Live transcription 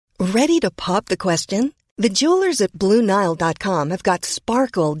Ready to pop the question? The jewelers at BlueNile.com have got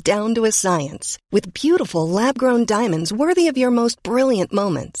sparkle down to a science with beautiful lab-grown diamonds worthy of your most brilliant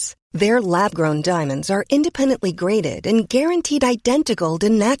moments. Their lab-grown diamonds are independently graded and guaranteed identical to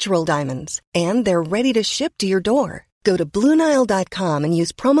natural diamonds, and they're ready to ship to your door. Go to BlueNile.com and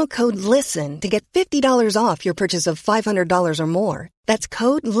use promo code LISTEN to get $50 off your purchase of $500 or more. That's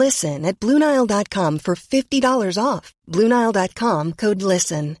code LISTEN at BlueNile.com for $50 off. BlueNile.com, code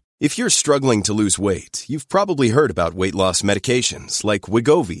LISTEN. If you're struggling to lose weight, you've probably heard about weight loss medications like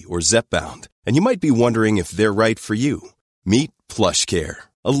Wegovy or Zepbound, and you might be wondering if they're right for you. Meet PlushCare,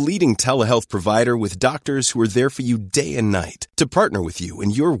 a leading telehealth provider with doctors who are there for you day and night to partner with you in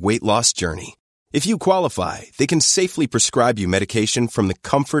your weight loss journey. If you qualify, they can safely prescribe you medication from the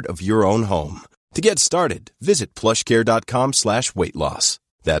comfort of your own home. To get started, visit plushcare.com/weightloss.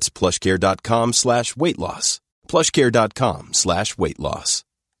 That's plushcare.com/weightloss. plushcare.com/weightloss.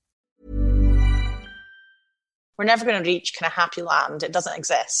 We're never going to reach kind of happy land. It doesn't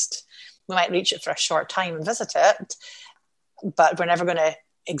exist. We might reach it for a short time and visit it, but we're never going to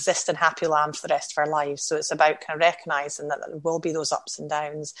exist in happy land for the rest of our lives. So it's about kind of recognizing that there will be those ups and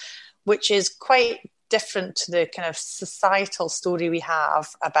downs, which is quite different to the kind of societal story we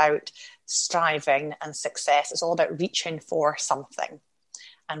have about striving and success. It's all about reaching for something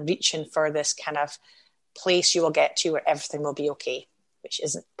and reaching for this kind of place you will get to where everything will be okay, which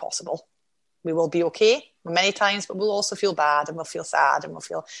isn't possible. We will be okay many times, but we'll also feel bad and we'll feel sad and we'll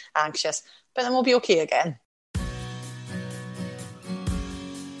feel anxious, but then we'll be okay again.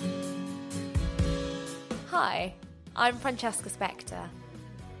 Hi, I'm Francesca Spector,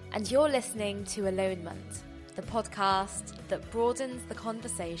 and you're listening to Alonement, the podcast that broadens the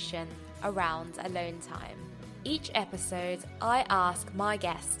conversation around alone time. Each episode, I ask my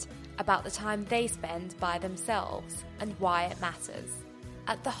guest about the time they spend by themselves and why it matters.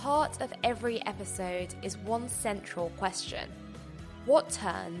 At the heart of every episode is one central question. What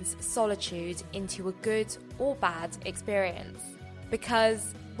turns solitude into a good or bad experience?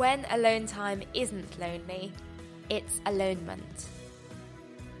 Because when alone time isn't lonely, it's alonement.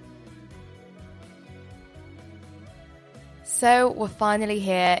 So we're finally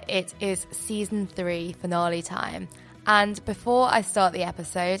here. It is season 3 finale time. And before I start the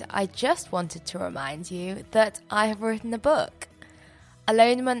episode, I just wanted to remind you that I have written a book.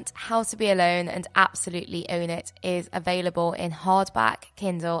 Alonement, How to Be Alone and Absolutely Own It is available in hardback,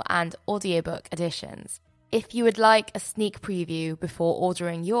 Kindle and audiobook editions. If you would like a sneak preview before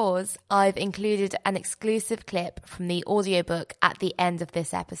ordering yours, I've included an exclusive clip from the audiobook at the end of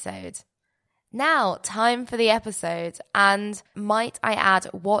this episode. Now, time for the episode, and might I add,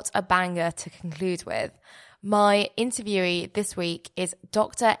 what a banger to conclude with. My interviewee this week is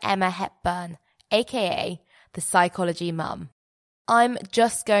Dr. Emma Hepburn, aka the Psychology Mum. I'm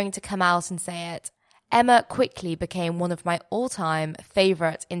just going to come out and say it. Emma quickly became one of my all-time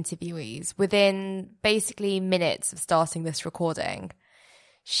favourite interviewees within basically minutes of starting this recording.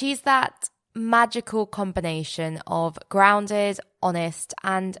 She's that magical combination of grounded, honest,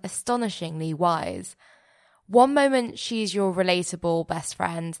 and astonishingly wise. One moment she's your relatable best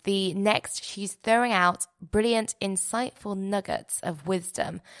friend, the next she's throwing out brilliant, insightful nuggets of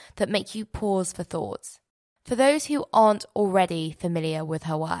wisdom that make you pause for thought. For those who aren't already familiar with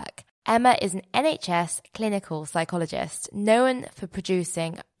her work, Emma is an NHS clinical psychologist known for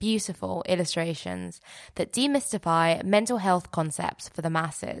producing beautiful illustrations that demystify mental health concepts for the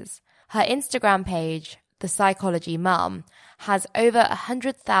masses. Her Instagram page, The Psychology Mum, has over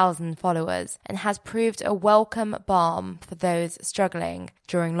 100,000 followers and has proved a welcome balm for those struggling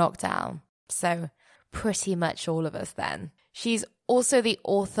during lockdown. So, pretty much all of us then. She's also the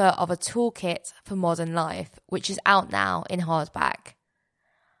author of a toolkit for modern life, which is out now in hardback.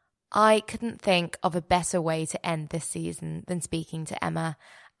 I couldn't think of a better way to end this season than speaking to Emma,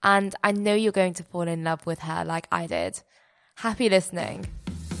 and I know you're going to fall in love with her like I did. Happy listening.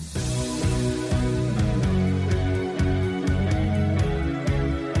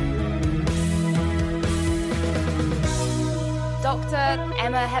 Dr.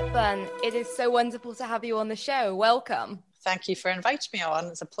 Emma Hepburn, it is so wonderful to have you on the show. Welcome. Thank you for inviting me on.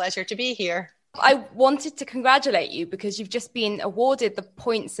 It's a pleasure to be here. I wanted to congratulate you because you've just been awarded the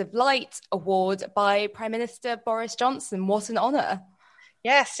Points of Light Award by Prime Minister Boris Johnson. What an honour.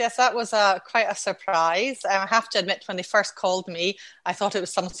 Yes, that was quite a surprise. I have to admit, when they first called me, I thought it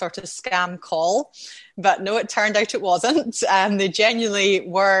was some sort of scam call. But no, it turned out it wasn't. They genuinely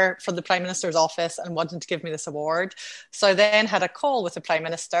were from the Prime Minister's office and wanted to give me this award. So I then had a call with the Prime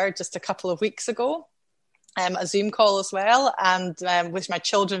Minister just a couple of weeks ago. a Zoom call as well, and with my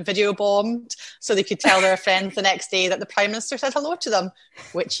children video bombed so they could tell their friends the next day that the Prime Minister said hello to them,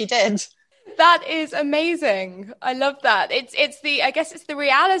 which he did. That is amazing. I love that. I guess it's the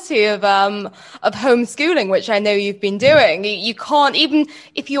reality of homeschooling, which I know you've been doing. You can't, even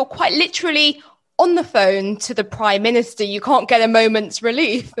if you're quite literally on the phone to the Prime Minister, you can't get a moment's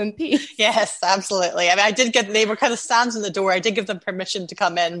relief and peace. Yes, absolutely. I mean, they were kind of standing in the door. I did give them permission to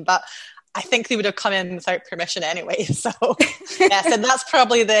come in, but I think they would have come in without permission anyway. So yes, and that's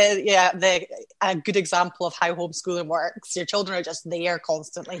probably a good example of how homeschooling works. Your children are just there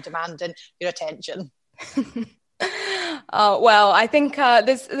constantly demanding your attention. Well, I think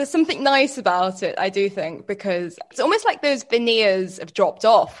there's something nice about it, I do think, because it's almost like those veneers have dropped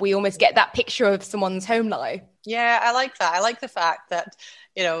off. We almost get that picture of someone's home life. Yeah, I like that. I like the fact that,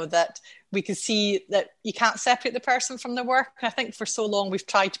 that we can see that you can't separate the person from the work. And I think for so long we've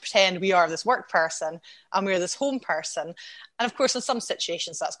tried to pretend we are this work person and we're this home person. And of course, in some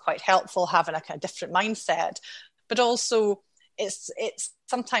situations, that's quite helpful, having a kind of different mindset. But also, it's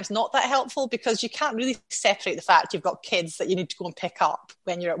sometimes not that helpful because you can't really separate the fact you've got kids that you need to go and pick up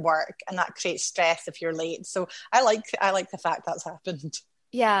when you're at work, and that creates stress if you're late. So I like the fact that's happened.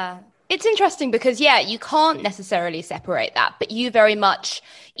 Yeah. It's interesting because, you can't necessarily separate that, but you very much,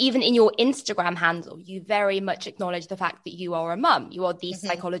 even in your Instagram handle, you very much acknowledge the fact that you are a mum. You are the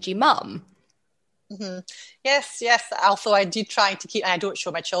psychology mum. Mm-hmm. Yes. Although I do try to keep, and I don't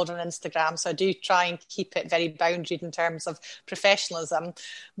show my children on Instagram, so I do try and keep it very boundaried in terms of professionalism.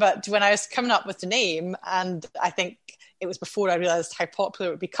 But when I was coming up with the name, and I think it was before I realised how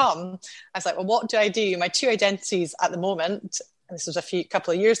popular it would become, I was like, well, what do I do? My two identities at the moment, and this was a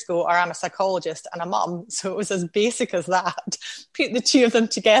couple of years ago, are I'm a psychologist and a mum. So it was as basic as that. Put the two of them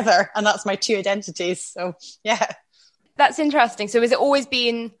together, and that's my two identities. So, yeah. That's interesting. So has it always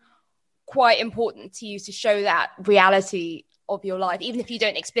been quite important to you to show that reality of your life, even if you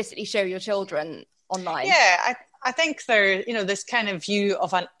don't explicitly show your children online? Yeah, I think there, this kind of view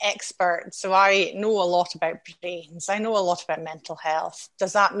of an expert. So I know a lot about brains. I know a lot about mental health.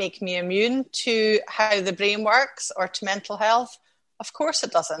 Does that make me immune to how the brain works or to mental health? Of course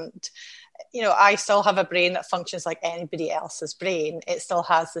it doesn't. I still have a brain that functions like anybody else's brain. It still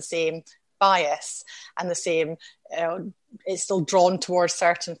has the same bias and the same, it's still drawn towards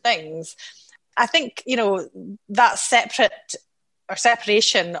certain things. I think, that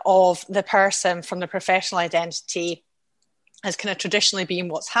separation of the person from the professional identity has kind of traditionally been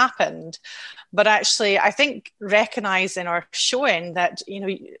what's happened. But actually, I think recognising or showing that,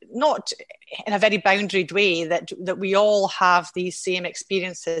 not in a very boundaried way, that we all have these same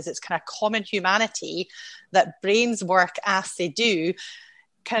experiences. It's kind of common humanity, that brains work as they do,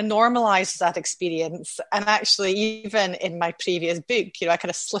 kind of normalizes that experience. And actually, even in my previous book, I kind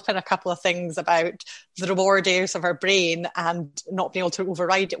of slip in a couple of things about the reward areas of our brain and not being able to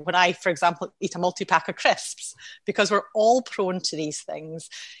override it when I, for example, eat a multi-pack of crisps, because we're all prone to these things.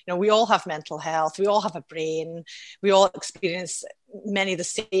 We all have mental health, we all have a brain, we all experience many of the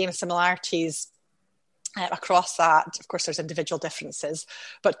same similarities across that. Of course, there's individual differences,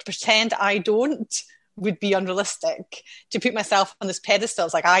 but to pretend I don't would be unrealistic. To put myself on this pedestal,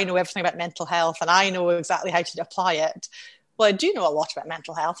 it's like I know everything about mental health and I know exactly how to apply it. Well, I do know a lot about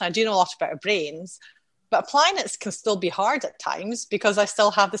mental health and I do know a lot about our brains, but applying it can still be hard at times because I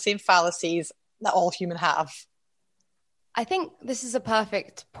still have the same fallacies that all humans have. I think this is a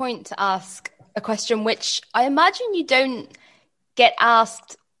perfect point to ask a question which I imagine you don't get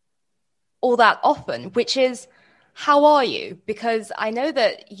asked all that often, which is, how are you? Because I know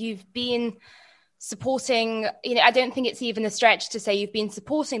that you've been supporting, I don't think it's even a stretch to say you've been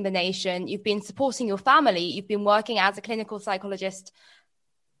supporting the nation, you've been supporting your family, you've been working as a clinical psychologist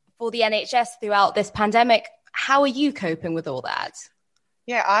for the NHS throughout this pandemic. How are you coping with all that?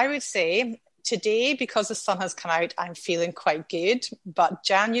 Yeah, I would say today, because the sun has come out, I'm feeling quite good. But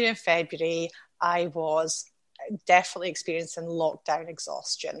January and February, I was definitely experiencing lockdown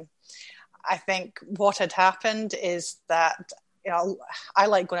exhaustion. I think what had happened is that I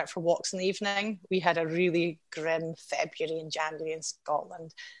like going out for walks in the evening. We had a really grim February and January in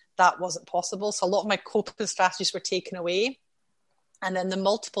Scotland. That wasn't possible. So a lot of my coping strategies were taken away. And then the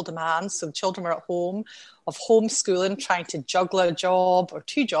multiple demands, so the children were at home, of homeschooling, trying to juggle a job or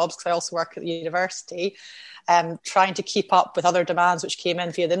two jobs, because I also work at the university, trying to keep up with other demands which came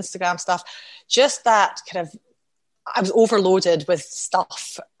in via the Instagram stuff. Just that kind of, I was overloaded with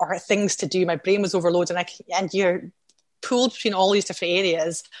stuff or things to do. My brain was overloaded, and you're pulled between all these different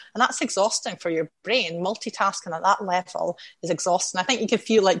areas, and that's exhausting for your brain. Multitasking at that level is exhausting. I think you can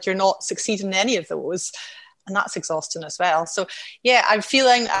feel like you're not succeeding in any of those. And that's exhausting as well. So yeah, I'm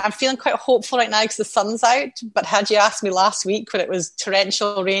feeling quite hopeful right now because the sun's out. But had you asked me last week when it was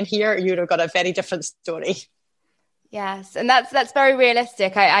torrential rain here, you would have got a very different story. Yes, and that's very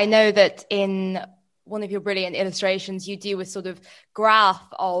realistic. I know that in one of your brilliant illustrations, you do a sort of graph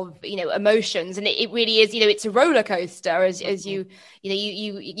of, emotions, and it really is, it's a roller coaster as you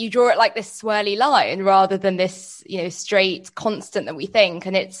draw it like this swirly line rather than this, straight constant that we think.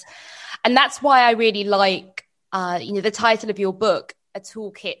 And that's why I really like, the title of your book, A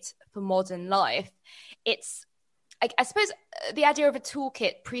Toolkit for Modern Life. It's, I suppose the idea of a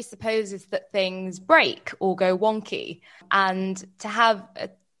toolkit presupposes that things break or go wonky. And to have a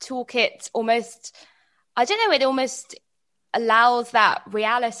toolkit almost, I don't know, it almost allows that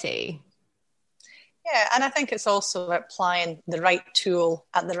reality. Yeah, and I think it's also applying the right tool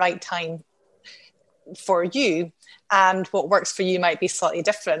at the right time for you, and what works for you might be slightly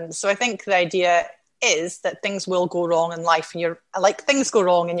different. So I think the idea is that things will go wrong in life, and things go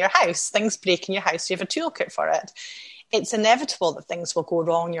wrong in your house, things break in your house, you have a toolkit for it. It's inevitable that things will go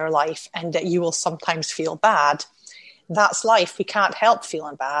wrong in your life and that you will sometimes feel bad. That's life. We can't help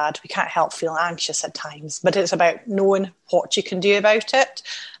feeling bad. We can't help feeling anxious at times, but it's about knowing what you can do about it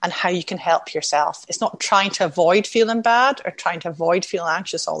and how you can help yourself. It's not trying to avoid feeling bad or trying to avoid feeling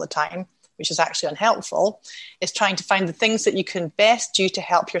anxious all the time, which is actually unhelpful. It's trying to find the things that you can best do to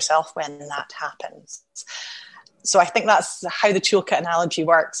help yourself when that happens. So I think that's how the toolkit analogy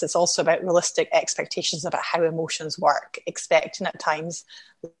works. It's also about realistic expectations about how emotions work, expecting at times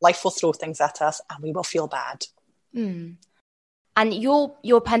life will throw things at us and we will feel bad. Mm. And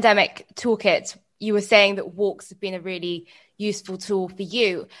your pandemic toolkit, you were saying that walks have been a really useful tool for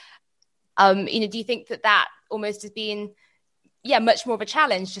you. Do you think that almost has been, much more of a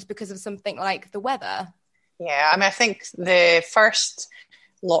challenge just because of something like the weather? Yeah, I think the first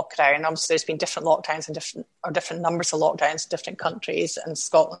lockdown, obviously there's been different lockdowns and different numbers of lockdowns in different countries, and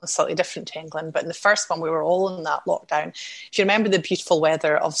Scotland is slightly different to England. But in the first one, we were all in that lockdown. If you remember the beautiful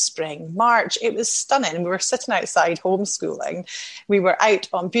weather of spring, March, it was stunning. We were sitting outside homeschooling. We were out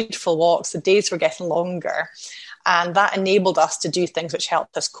on beautiful walks. The days were getting longer. And that enabled us to do things which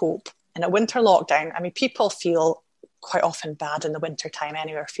helped us cope. In a winter lockdown, people feel quite often bad in the winter time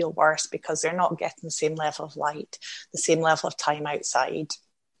anyway, or feel worse because they're not getting the same level of light, the same level of time outside.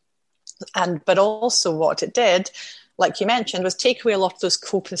 But also what it did, like you mentioned, was take away a lot of those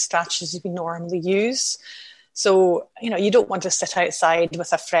coping strategies we normally use. So, you don't want to sit outside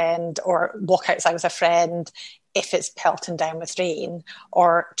with a friend or walk outside with a friend if it's pelting down with rain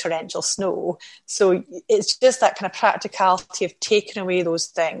or torrential snow. So it's just that kind of practicality of taking away those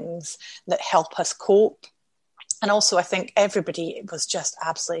things that help us cope. And also, I think everybody was just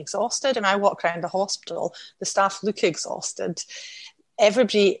absolutely exhausted. And I walk around the hospital, the staff look exhausted.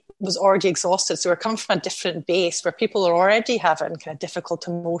 Everybody was already exhausted. So we're coming from a different base where people are already having kind of difficult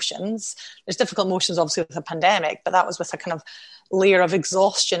emotions. There's difficult emotions, obviously, with a pandemic, but that was with a kind of layer of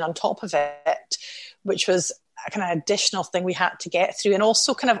exhaustion on top of it, which was a kind of additional thing we had to get through. And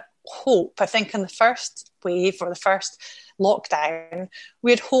also kind of hope. I think in the first wave or the first lockdown,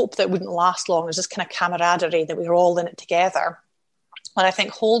 we had hope that it wouldn't last long. It was this kind of camaraderie that we were all in it together. And I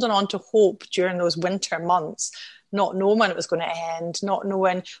think holding on to hope during those winter months, not knowing when it was going to end, not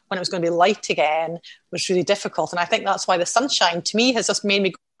knowing when it was going to be light again, was really difficult. And I think that's why the sunshine, to me, has just made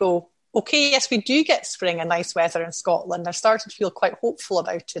me go, okay, yes, we do get spring and nice weather in Scotland. I've started to feel quite hopeful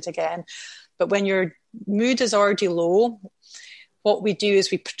about it again. But when your mood is already low, what we do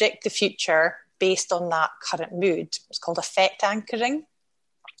is we predict the future based on that current mood. It's called affect anchoring.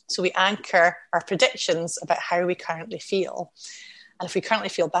 So we anchor our predictions about how we currently feel. And if we currently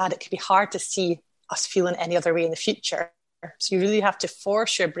feel bad, it can be hard to see us feeling any other way in the future. So you really have to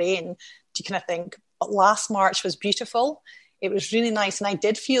force your brain to kind of think, but last March was beautiful. It was really nice. And I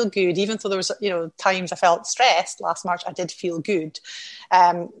did feel good, even though there was, times I felt stressed last March, I did feel good.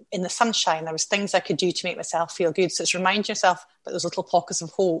 In the sunshine, there was things I could do to make myself feel good. So it's reminding yourself about those little pockets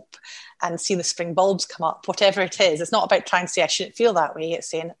of hope and seeing the spring bulbs come up, whatever it is. It's not about trying to say I shouldn't feel that way. It's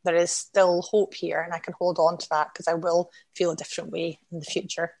saying there is still hope here and I can hold on to that because I will feel a different way in the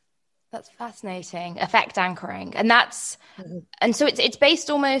future. That's fascinating. Affect anchoring. And and so it's based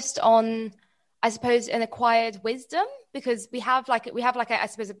almost on, I suppose, an acquired wisdom, because we have like I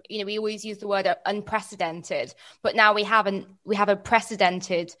suppose, we always use the word unprecedented, but now we have a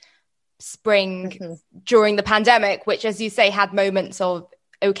precedented spring during the pandemic, which, as you say, had moments of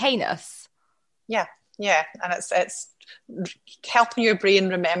okayness. Yeah. And it's helping your brain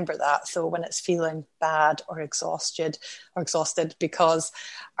remember that. So when it's feeling bad or exhausted, because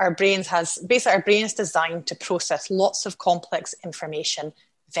our brain is designed to process lots of complex information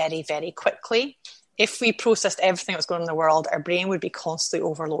very, very quickly. if we processed everything that was going on in the world, our brain would be constantly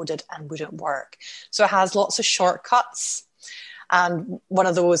overloaded and wouldn't work. So it has lots of shortcuts. And one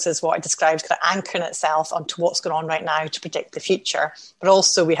of those is what I described, kind of anchoring itself onto what's going on right now to predict the future. But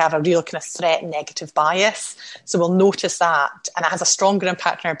also we have a real kind of threat and negative bias. So we'll notice that. And it has a stronger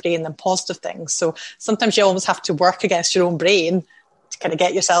impact on our brain than positive things. So sometimes you almost have to work against your own brain to kind of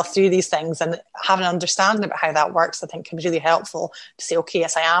get yourself through these things. And having an understanding about how that works, I think, can be really helpful to say, okay,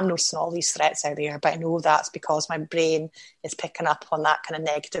 yes, I am noticing all these threats out there, but I know that's because my brain is picking up on that kind of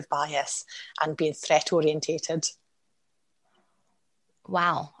negative bias and being threat orientated.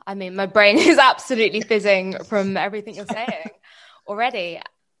 Wow. I mean, my brain is absolutely fizzing from everything you're saying already.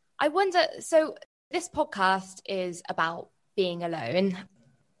 I wonder, so this podcast is about being alone.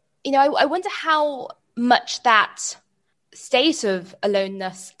 You know, I wonder how much that state of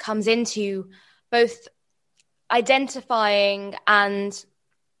aloneness comes into both identifying and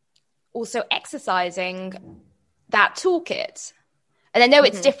also exercising that toolkit. And I know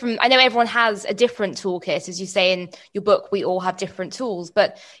it's different. I know everyone has a different toolkit. As you say in your book, we all have different tools.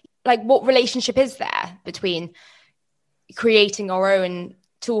 But like, what relationship is there between creating our own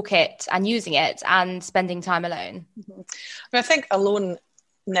toolkit and using it and spending time alone? I think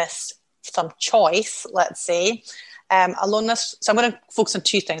aloneness from choice, let's say, aloneness. So I'm going to focus on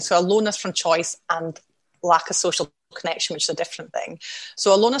two things. So aloneness from choice and lack of social connection, which is a different thing.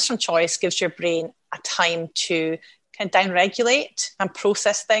 So aloneness from choice gives your brain a time to kind of down-regulate and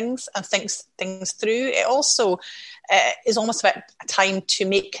process things and think things through. It also is almost about a time to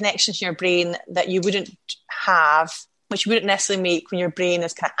make connections in your brain that you wouldn't have, which you wouldn't necessarily make when your brain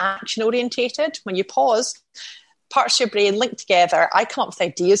is kind of action-orientated. When you pause, parts of your brain link together. I come up with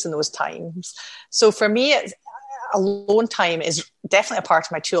ideas in those times. So for me, alone time is definitely a part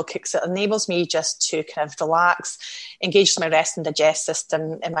of my toolkit because it enables me just to kind of relax, engage my rest and digest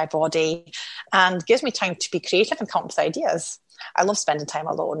system in my body, and gives me time to be creative and come up with ideas. I love spending time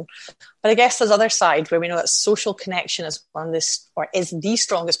alone. But I guess there's the other side where we know that social connection is one of this, or is the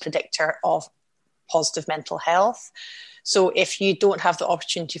strongest predictor of positive mental health. So if you don't have the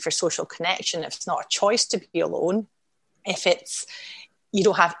opportunity for social connection, if it's not a choice to be alone, if it's you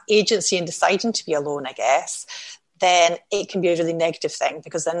don't have agency in deciding to be alone, I guess, then it can be a really negative thing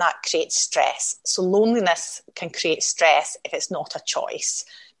because then that creates stress. So loneliness can create stress if it's not a choice.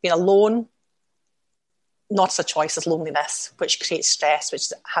 Being alone, not a choice, is loneliness, which creates stress, which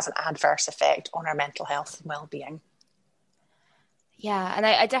has an adverse effect on our mental health and well-being. Yeah, and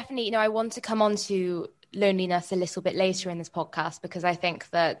I definitely, you know, I want to come on to loneliness a little bit later in this podcast because I think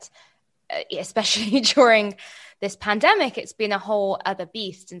that especially during this pandemic, it's been a whole other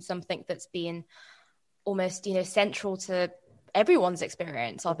beast and something that's been almost, you know, central to everyone's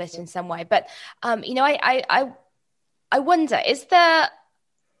experience of it in some way. But, you know, I wonder, is there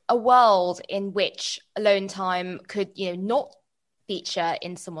a world in which alone time could, you know, not feature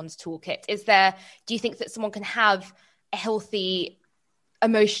in someone's toolkit? Do you think that someone can have a healthy,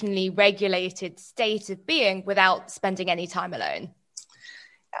 emotionally regulated state of being without spending any time alone?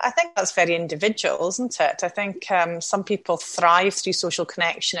 I think that's very individual, isn't it? I think some people thrive through social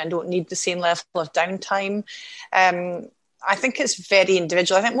connection and don't need the same level of downtime. I think it's very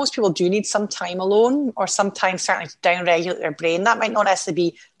individual. I think most people do need some time alone or sometimes certainly to down-regulate their brain. That might not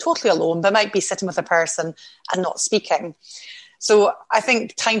necessarily be totally alone, but might be sitting with a person and not speaking. So I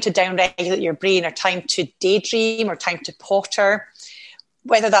think time to down-regulate your brain or time to daydream or time to potter,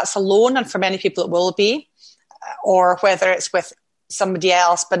 whether that's alone, and for many people it will be, or whether it's with somebody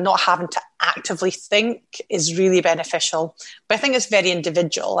else but not having to actively think, is really beneficial. But I think it's very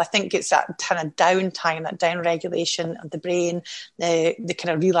individual. I think it's that kind of downtime, that down regulation of the brain, the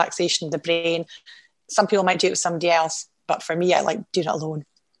kind of relaxation of the brain. Some people might do it with somebody else, but for me, I like doing it alone.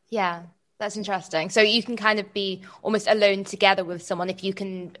 Yeah, that's interesting. So you can kind of be almost alone together with someone if you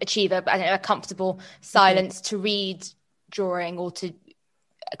can achieve a comfortable silence to read during or to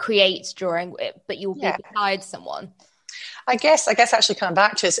create during, but you'll be beside someone. I guess actually coming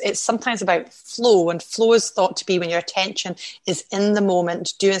back to it, it's sometimes about flow, and flow is thought to be when your attention is in the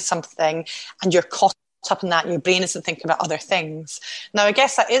moment doing something and you're caught up in that and your brain isn't thinking about other things. Now, I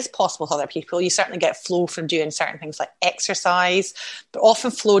guess that is possible with other people. You certainly get flow from doing certain things like exercise, but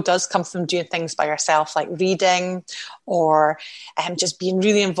often flow does come from doing things by yourself, like reading or just being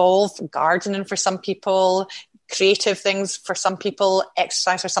really involved, gardening for some people, creative things for some people,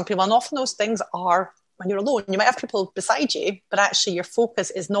 exercise for some people. And often those things are when you're alone. You might have people beside you, but actually your focus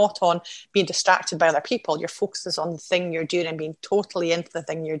is not on being distracted by other people. Your focus is on the thing you're doing and being totally into the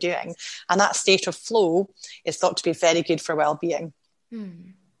thing you're doing. And that state of flow is thought to be very good for well-being.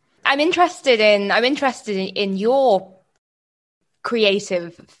 I'm interested in your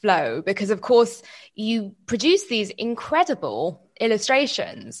creative flow? Because of course you produce these incredible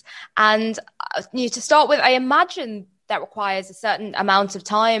illustrations, and to start with, I imagine that requires a certain amount of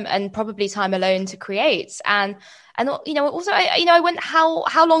time and probably time alone to create. And also I went,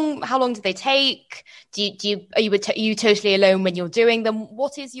 how long do they take? Are you totally alone when you're doing them?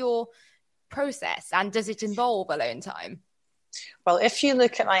 What is your process, and does it involve alone time? Well, if you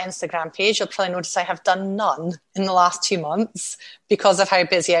look at my Instagram page, you'll probably notice I have done none in the last 2 months because of how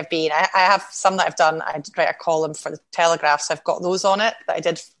busy I've been. I have some that I've done. I did write a column for the Telegraph, so I've got those on it that I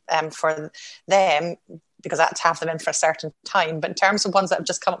did for them because I had to have them in for a certain time. But in terms of ones that I've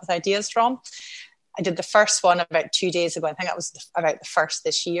just come up with ideas from, I did the first one about 2 days ago. I think that was about the first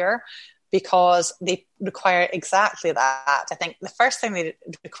this year, because they require exactly that. I think the first thing they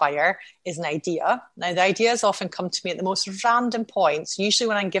require is an idea. Now, the ideas often come to me at the most random points, usually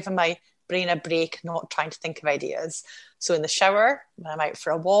when I'm giving my brain a break, not trying to think of ideas. So in the shower, when I'm out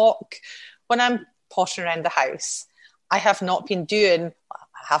for a walk, when I'm pottering around the house. I have not been doing,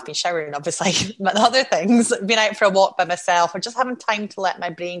 I have been showering obviously, but other things, being out for a walk by myself or just having time to let my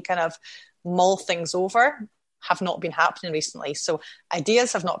brain kind of mull things over have not been happening recently. So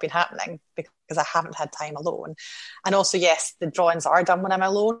ideas have not been happening because I haven't had time alone. And also, yes, the drawings are done when I'm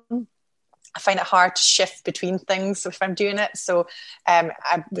alone. I find it hard to shift between things if I'm doing it. So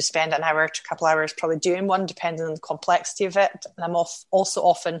I would spend an hour to a couple hours probably doing one, depending on the complexity of it. And I'm also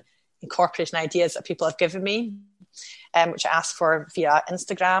often incorporating ideas that people have given me, which I ask for via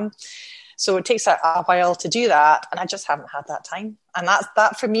Instagram. So it takes a while to do that, and I just haven't had that time. And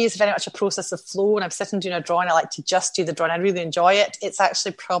that for me is very much a process of flow. When I'm sitting doing a drawing, I like to just do the drawing. I really enjoy it. It's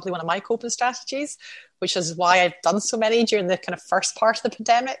actually probably one of my coping strategies, which is why I've done so many during the kind of first part of the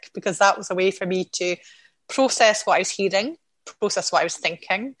pandemic, because that was a way for me to process what I was hearing, process what I was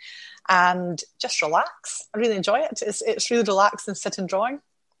thinking, and just relax. I really enjoy it. It's really relaxing sitting drawing.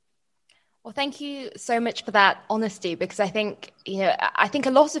 Well, thank you so much for that honesty, because I think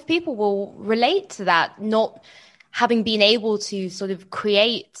a lot of people will relate to that, not having been able to sort of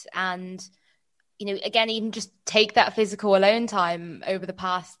create and, again, even just take that physical alone time over the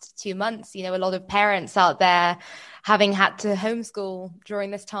past 2 months. A lot of parents out there having had to homeschool during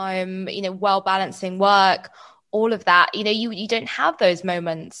this time, while balancing work, all of that, you don't have those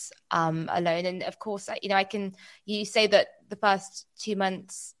moments alone. And of course, you say that the first 2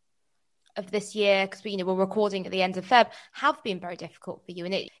 months of this year, because we're recording at the end of Feb, have been very difficult for you,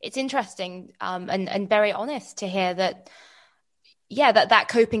 and it's interesting and very honest to hear that that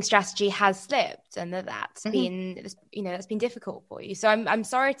coping strategy has slipped, and that's been difficult for you. So I'm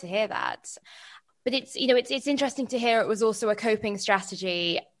sorry to hear that, but it's interesting to hear it was also a coping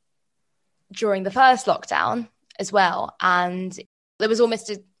strategy during the first lockdown as well. And there was almost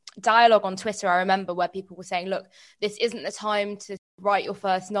a dialogue on Twitter, I remember, where people were saying, look, this isn't the time to write your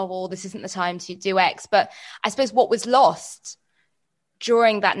first novel, this isn't the time to do X. But I suppose what was lost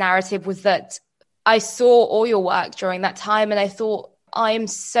during that narrative was that I saw all your work during that time, and I thought, I am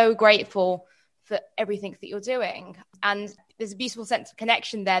so grateful for everything that you're doing. And there's a beautiful sense of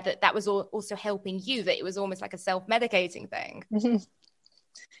connection there that was also helping you, that it was almost like a self-medicating thing. Mm-hmm.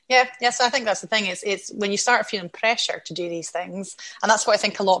 Yeah, so I think that's the thing. It's when you start feeling pressure to do these things, and that's what I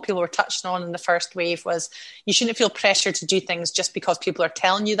think a lot of people were touching on in the first wave, was you shouldn't feel pressure to do things just because people are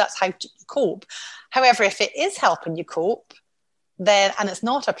telling you that's how to cope. However, if it is helping you cope, then, and it's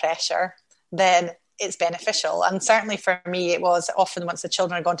not a pressure, then it's beneficial. And certainly for me, it was often once the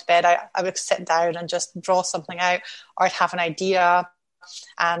children had gone to bed, I would sit down and just draw something out, or I'd have an idea.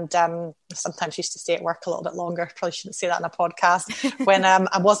 And sometimes used to stay at work a little bit longer. Probably shouldn't say that in a podcast. When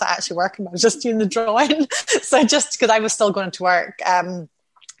I wasn't actually working, I was just doing the drawing. So just because I was still going to work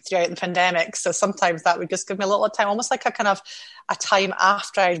throughout the pandemic, so sometimes that would just give me a little time, almost like a kind of a time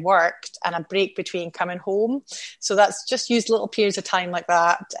after I'd worked and a break between coming home. So that's just used little periods of time like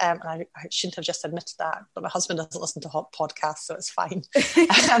that. And I shouldn't have just admitted that, but my husband doesn't listen to hot podcasts, so it's fine.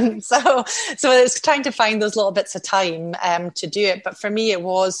 So it's trying to find those little bits of time to do it. But for me, it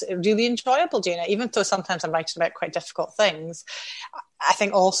was really enjoyable doing it, even though sometimes I'm writing about quite difficult things. I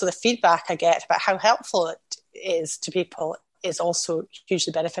think also the feedback I get about how helpful it is to people is also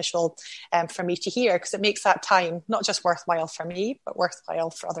hugely beneficial for me to hear, because it makes that time not just worthwhile for me, but worthwhile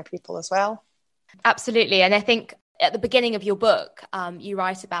for other people as well. Absolutely. And I think at the beginning of your book, you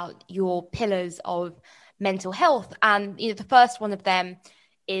write about your pillars of mental health. And the first one of them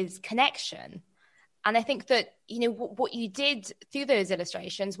is connection. And I think that, what you did through those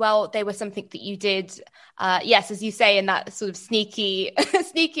illustrations, well, they were something that you did, yes, as you say, in that sort of sneaky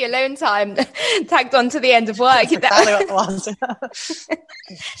alone time tagged on to the end of work. That's exactly what it was.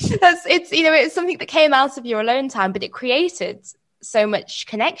 It's something that came out of your alone time, but it created so much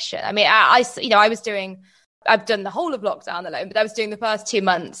connection. I mean, I've done the whole of lockdown alone, but I was doing the first 2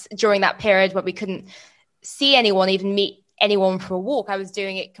 months during that period where we couldn't see anyone, even meet anyone for a walk. I was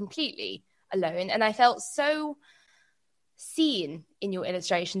doing it completely alone. And I felt so seen in your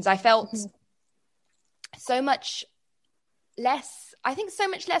illustrations. I felt so much less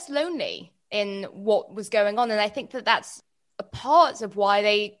lonely in what was going on. And I think that that's a part of why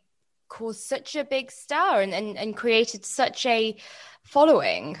they caused such a big stir and created such a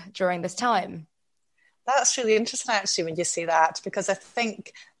following during this time. That's really interesting, actually, when you say that, because I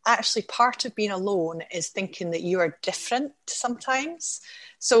think actually part of being alone is thinking that you are different sometimes.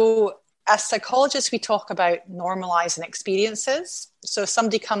 So as psychologists, we talk about normalizing experiences. So if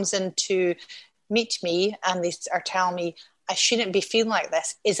somebody comes in to meet me and they are telling me, I shouldn't be feeling like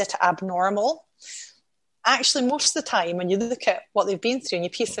this, is it abnormal? Actually, most of the time, when you look at what they've been through and you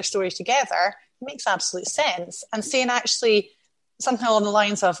piece their story together, it makes absolute sense. And saying actually something along the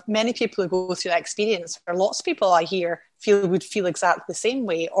lines of many people who go through that experience, or lots of people I hear would feel exactly the same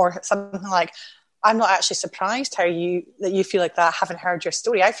way, or something like, I'm not actually surprised that you feel like that, having heard your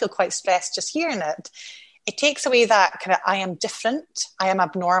story. I feel quite stressed just hearing it. It takes away that kind of, I am different, I am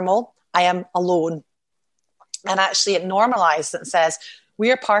abnormal, I am alone. And actually it normalizes it and says,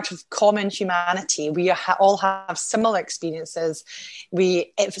 we are part of common humanity. We all have similar experiences.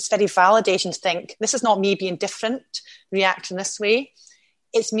 It's very validating to think, this is not me being different, reacting this way.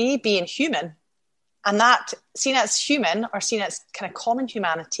 It's me being human. And that, seen as human or seen as kind of common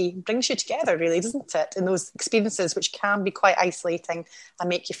humanity, brings you together, really, doesn't it? In those experiences, which can be quite isolating and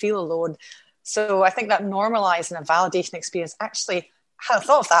make you feel alone. So I think that normalising and validation experience, actually, I hadn't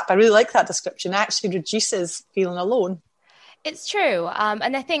thought of that, but I really like that description. It actually reduces feeling alone. It's true.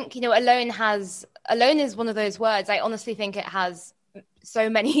 And I think, alone is one of those words. I honestly think it has so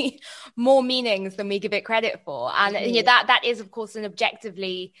many more meanings than we give it credit for. And that is, of course, an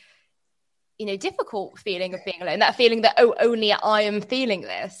objectively, difficult feeling of being alone, that feeling that, only I am feeling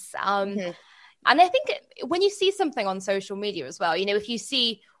this. And I think when you see something on social media as well, if you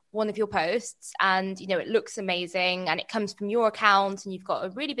see one of your posts and, it looks amazing and it comes from your account and you've got a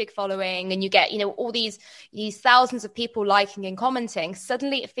really big following and you get, all these thousands of people liking and commenting,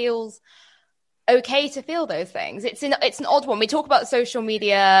 suddenly it feels okay to feel those things. It's an odd one. We talk about social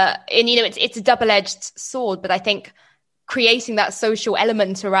media and, it's a double-edged sword, but I think creating that social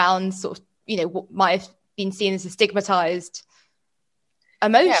element around sort of, what might have been seen as a stigmatized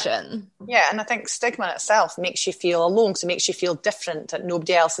emotion. Yeah, and I think stigma in itself makes you feel alone, because it makes you feel different, that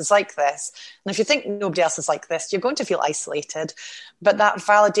nobody else is like this. And if you think nobody else is like this, you're going to feel isolated. But that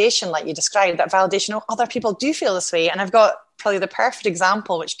validation, like you described, that validation, other people do feel this way. And I've got probably the perfect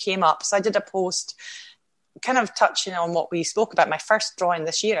example which came up. So I did a post kind of touching on what we spoke about, my first drawing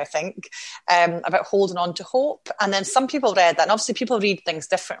this year, I think, about holding on to hope. And then some people read that, and obviously people read things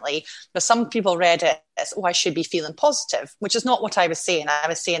differently, but some people read it as, I should be feeling positive, which is not what I was saying. I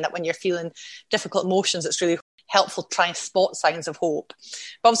was saying that when you're feeling difficult emotions, it's really helpful to try and spot signs of hope.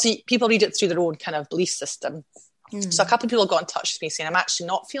 But obviously people read it through their own kind of belief system. So a couple of people got in touch with me saying, I'm actually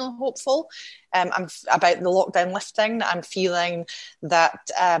not feeling hopeful. I'm about the lockdown lifting. I'm feeling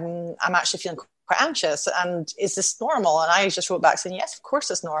that I'm actually feeling quite anxious, and is this normal? And I just wrote back saying, yes, of course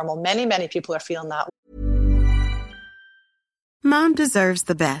it's normal. Many people are feeling that. Mom deserves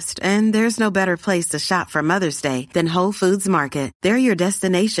the best, and there's no better place to shop for Mother's Day than Whole Foods Market. They're your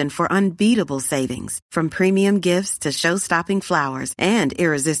destination for unbeatable savings, from premium gifts to show-stopping flowers and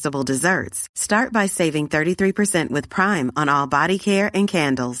irresistible desserts. Start by saving 33% with Prime on all body care and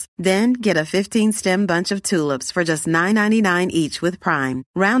candles. Then get a 15-stem bunch of tulips for just $9.99 each with Prime.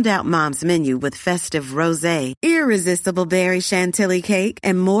 Round out Mom's menu with festive rosé, irresistible berry chantilly cake,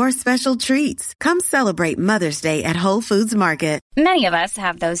 and more special treats. Come celebrate Mother's Day at Whole Foods Market. Many of us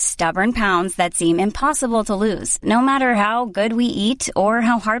have those stubborn pounds that seem impossible to lose, no matter how good we eat or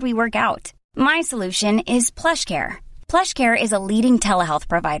how hard we work out. My solution is PlushCare. PlushCare is a leading telehealth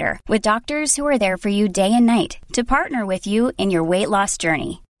provider with doctors who are there for you day and night to partner with you in your weight loss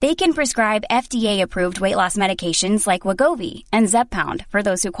journey. They can prescribe FDA-approved weight loss medications like Wegovy and Zepbound for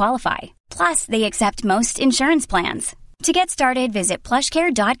those who qualify. Plus, they accept most insurance plans. To get started, visit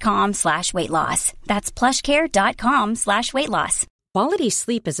plushcare.com/weightloss. That's plushcare.com/weightloss. Quality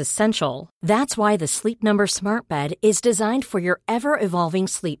sleep is essential. That's why the Sleep Number Smart Bed is designed for your ever-evolving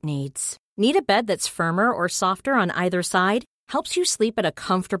sleep needs. Need a bed that's firmer or softer on either side? Helps you sleep at a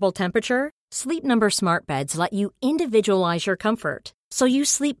comfortable temperature? Sleep Number Smart Beds let you individualize your comfort, so you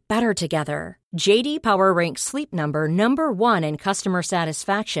sleep better together. J.D. Power ranks Sleep Number #1 in customer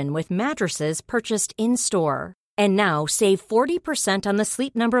satisfaction with mattresses purchased in-store. And now, save 40% on the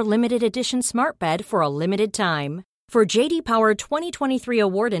Sleep Number Limited Edition Smart Bed for a limited time. For JD Power 2023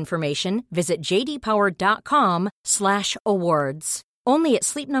 award information, visit jdpower.com/awards. Only at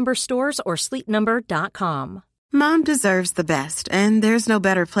Sleep Number stores or sleepnumber.com. Mom deserves the best, and there's no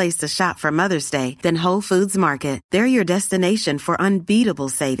better place to shop for Mother's Day than Whole Foods Market. They're your destination for unbeatable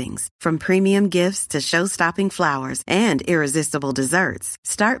savings, from premium gifts to show-stopping flowers and irresistible desserts.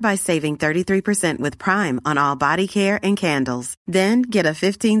 Start by saving 33% with Prime on all body care and candles. Then get a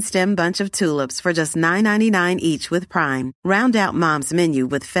 15-stem bunch of tulips for just $9.99 each with Prime. Round out Mom's menu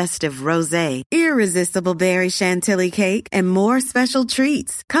with festive rosé, irresistible berry chantilly cake, and more special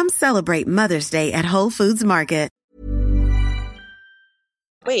treats. Come celebrate Mother's Day at Whole Foods Market.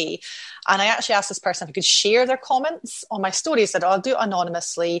 Way. And I actually asked this person if I could share their comments on my story. I said, I'll do it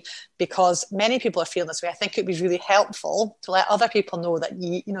anonymously because many people are feeling this way. I think it would be really helpful to let other people know that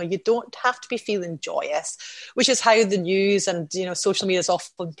you don't have to be feeling joyous, which is how the news and social media is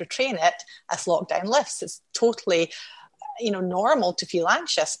often portraying it as lockdown lifts. It's totally normal to feel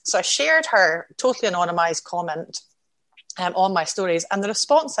anxious. So I shared her totally anonymized comment on my stories, and the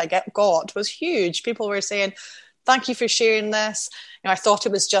response I got was huge. People were saying, thank you for sharing this. I thought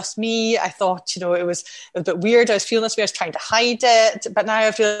it was just me. I thought, it was a bit weird. I was feeling this way. I was trying to hide it. But now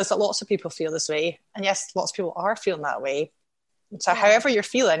I've realized that lots of people feel this way. And yes, lots of people are feeling that way. So however you're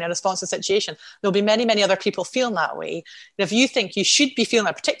feeling in response to the situation, there'll be many, many other people feeling that way. And if you think you should be feeling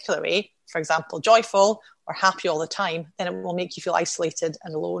a particular way, for example, joyful or happy all the time, then it will make you feel isolated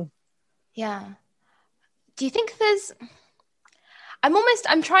and alone. Yeah. Do you think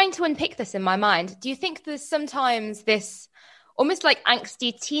I'm trying to unpick this in my mind. Do you think there's sometimes this almost like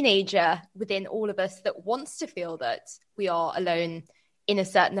angsty teenager within all of us that wants to feel that we are alone in a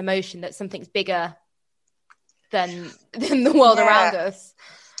certain emotion, that something's bigger than the world around us?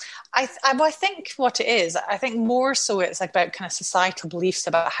 I think what it is, I think more so it's about kind of societal beliefs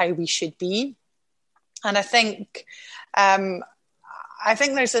about how we should be. And I think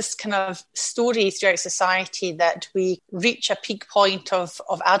there's this kind of story throughout society that we reach a peak point of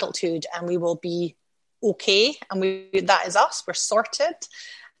adulthood and we will be okay. And that is us, we're sorted.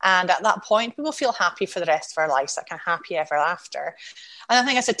 And at that point, we will feel happy for the rest of our lives, that kind of happy ever after. And I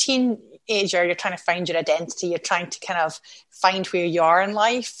think as a teenager, you're trying to find your identity. You're trying to kind of find where you are in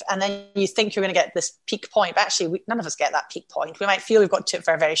life. And then you think you're going to get this peak point. But actually, none of us get that peak point. We might feel we've got to it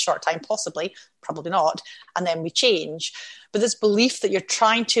for a very short time, possibly, probably not. And then we change. But this belief that you're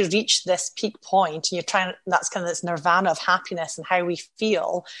trying to reach this peak point, and that's kind of this nirvana of happiness and how we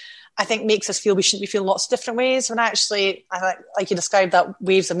feel, I think makes us feel we shouldn't be feeling lots of different ways. When actually, like you described, that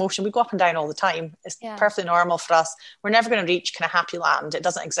waves of emotion, we go up and down all the time. It's perfectly normal for us. We're never going to reach kind of happy land. It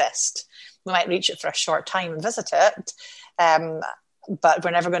doesn't exist. We might reach it for a short time and visit it, but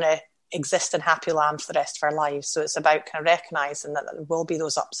we're never going to exist in happy land for the rest of our lives. So it's about kind of recognizing that there will be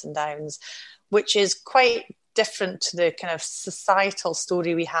those ups and downs, which is quite different to the kind of societal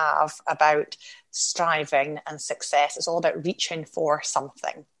story we have about striving and success. It's all about reaching for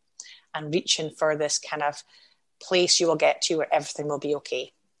something and reaching for this kind of place you will get to where everything will be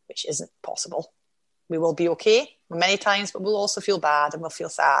okay, which isn't possible. We will be okay many times, but we'll also feel bad and we'll feel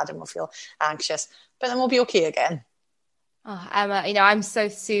sad and we'll feel anxious, but then we'll be okay again. Oh, Emma, I'm so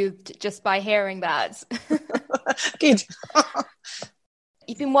soothed just by hearing that. Good.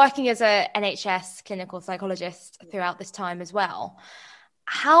 You've been working as a NHS clinical psychologist throughout this time as well.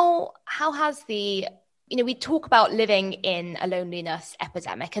 How has we talk about living in a loneliness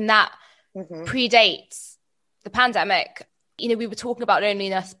epidemic, and that predates the pandemic. We were talking about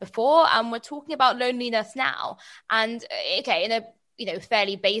loneliness before, and we're talking about loneliness now. And okay, in a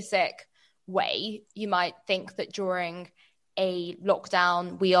fairly basic way, you might think that during a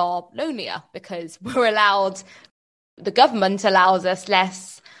lockdown we are lonelier because the government allows us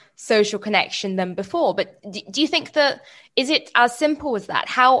less social connection than before. But do you think that, is it as simple as that?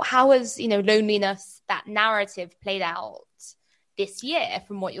 How has loneliness, that narrative, played out this year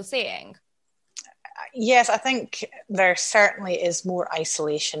from what you're seeing? Yes, I think there certainly is more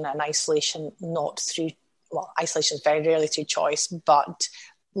isolation, and isolation isolation is very rarely through choice, but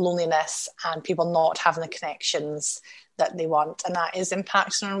loneliness and people not having the connections that they want, and that is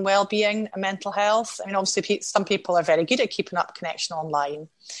impacting on well-being and mental health. I mean, obviously some people are very good at keeping up connection online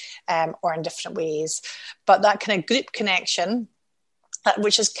or in different ways, but that kind of group connection,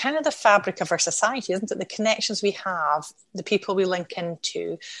 which is kind of the fabric of our society, isn't it? The connections we have, the people we link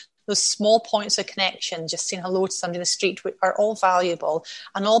into, those small points of connection, just saying hello to somebody in the street, are all valuable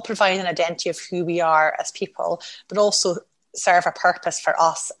and all provide an identity of who we are as people, but also serve a purpose for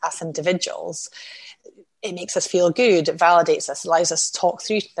us as individuals. It makes us feel good, it validates us, allows us to talk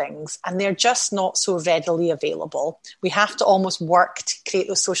through things, and they're just not so readily available. We have to almost work to create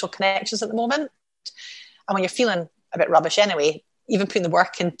those social connections at the moment. And when you're feeling a bit rubbish anyway. Even putting the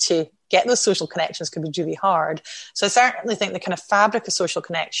work into get those social connections can be really hard. So I certainly think the kind of fabric of social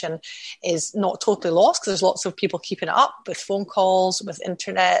connection is not totally lost, because there's lots of people keeping it up with phone calls, with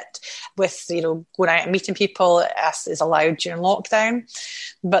internet, with, going out and meeting people as is allowed during lockdown.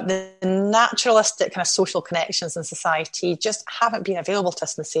 But the naturalistic kind of social connections in society just haven't been available to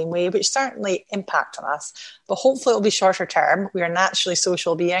us in the same way, which certainly impact on us. But hopefully it'll be shorter term. We are naturally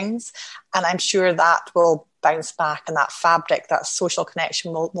social beings, and I'm sure that will bounce back, and that fabric, that social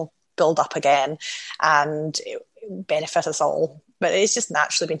connection will build up again and benefit us all. But it's just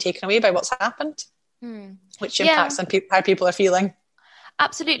naturally been taken away by what's happened, which impacts on how people are feeling.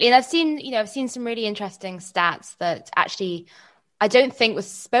 Absolutely. And I've seen some really interesting stats that actually I don't think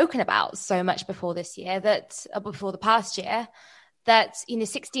was spoken about so much before this year, before the past year, that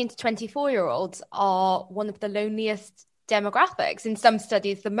 16 to 24-year-olds are one of the loneliest demographics, in some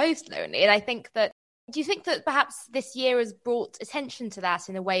studies the most lonely. And I think that, do you think that perhaps this year has brought attention to that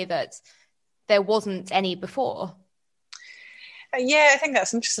in a way that there wasn't any before? Yeah, I think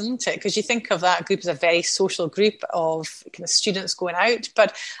that's interesting, isn't it? Because you think of that group as a very social group of kind of students going out.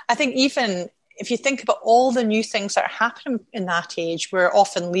 But I think even if you think about all the new things that are happening in that age, we're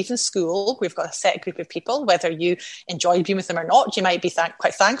often leaving school. We've got a set group of people, whether you enjoy being with them or not. You might be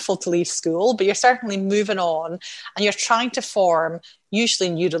quite thankful to leave school, but you're certainly moving on and you're trying to form usually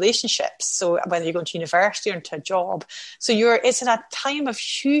new relationships. So whether you're going to university or into a job. So it's in a time of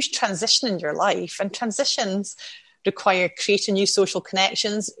huge transition in your life, and transitions require creating new social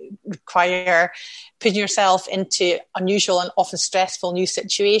connections, require putting yourself into unusual and often stressful new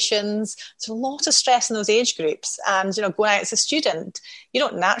situations. There's a lot of stress in those age groups. And, going out as a student, you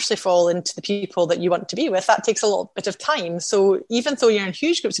don't naturally fall into the people that you want to be with. That takes a little bit of time. So even though you're in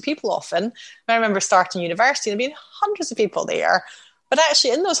huge groups of people often, I remember starting university, there'd been hundreds of people there. But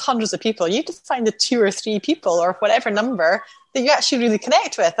actually in those hundreds of people, you have to find the 2 or 3 people or whatever number that you actually really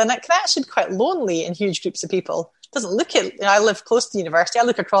connect with. And it can actually be quite lonely in huge groups of people. Doesn't look it. I live close to the university. I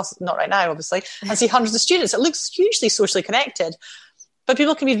look across, not right now, obviously, and see hundreds of students. It looks hugely socially connected. But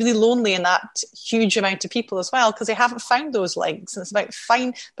people can be really lonely in that huge amount of people as well, because they haven't found those links. And it's about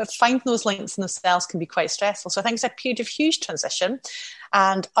finding those links in themselves can be quite stressful. So I think it's a period of huge transition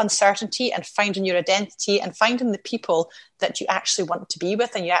and uncertainty, and finding your identity and finding the people that you actually want to be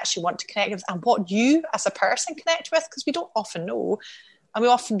with and you actually want to connect with, and what you as a person connect with, because we don't often know. And we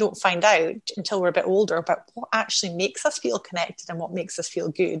often don't find out until we're a bit older about what actually makes us feel connected and what makes us feel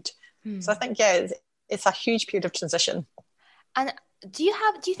good. So I think, it's a huge period of transition. And do you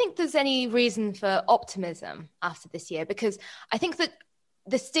think there's any reason for optimism after this year? Because I think that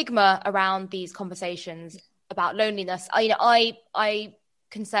the stigma around these conversations about loneliness, I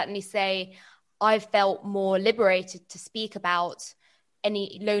can certainly say I've felt more liberated to speak about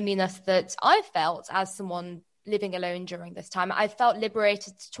any loneliness that I've felt as someone living alone during this time. I felt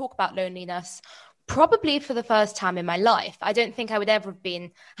liberated to talk about loneliness probably for the first time in my life. I don't think I would ever have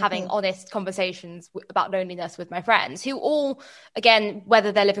been having honest conversations about loneliness with my friends, who all, again,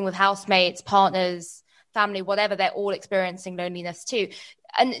 whether they're living with housemates, partners, family, whatever, they're all experiencing loneliness too.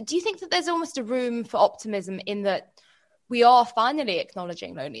 And do you think that there's almost a room for optimism in that we are finally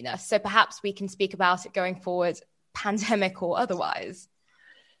acknowledging loneliness? So perhaps we can speak about it going forward, pandemic or otherwise.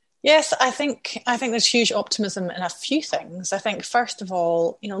 Yes, I think there's huge optimism in a few things. I think, first of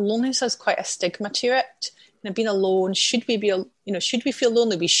all, loneliness has quite a stigma to it. Being alone, should we feel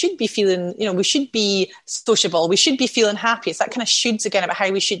lonely? We should be feeling, we should be sociable. We should be feeling happy. It's that kind of shoulds again about how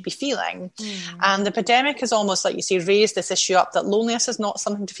we should be feeling. And the pandemic has almost, like you say, raised this issue up that loneliness is not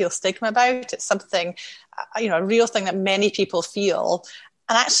something to feel stigma about. It's something, a real thing that many people feel.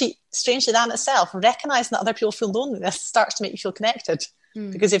 And actually, strangely, that in itself, recognizing that other people feel loneliness starts to make you feel connected.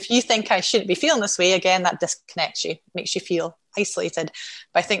 Because if you think I shouldn't be feeling this way, again, that disconnects you, makes you feel isolated.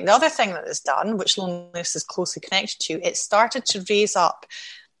 But I think the other thing that it's done, which loneliness is closely connected to, it started to raise up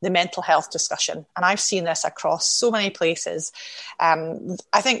the mental health discussion. And I've seen this across so many places. I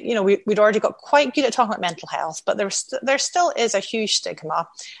think, we'd already got quite good at talking about mental health, but there still is a huge stigma,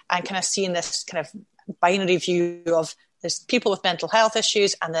 and kind of seeing this kind of binary view of there's people with mental health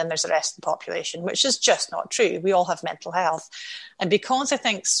issues and then there's the rest of the population, which is just not true. We all have mental health. And because I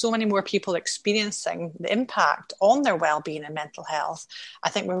think so many more people are experiencing the impact on their well-being and mental health, I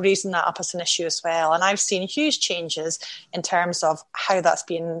think we're raising that up as an issue as well. And I've seen huge changes in terms of how that's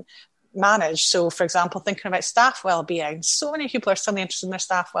being managed. So, for example, thinking about staff well-being, so many people are suddenly interested in their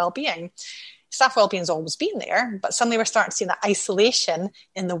staff well-being. Staff well-being has always been there, but suddenly we're starting to see that isolation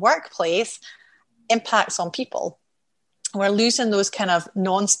in the workplace impacts on people. We're losing those kind of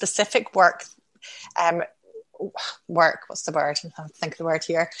non-specific work, what's the word? I think of the word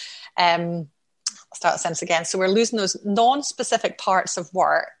here. start the sentence again. So we're losing those non-specific parts of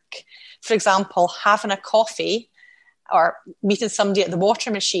work. For example, having a coffee or meeting somebody at the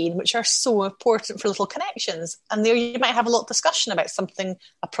water machine, which are so important for little connections. And there you might have a little discussion about something,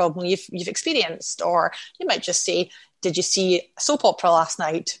 a problem you've experienced, or you might just say, did you see a soap opera last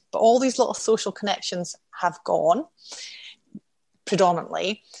night? But all these little social connections have gone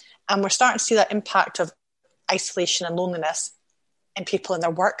predominantly. And we're starting to see that impact of isolation and loneliness in people in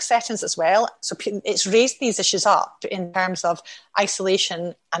their work settings as well. So it's raised these issues up in terms of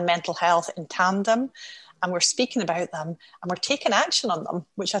isolation and mental health in tandem. And we're speaking about them and we're taking action on them,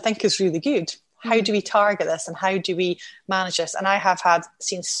 which I think is really good. How do we target this and how do we manage this? And I have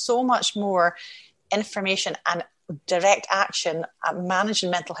seen so much more information and direct action at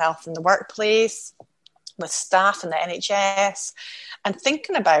managing mental health in the workplace, with staff in the NHS, and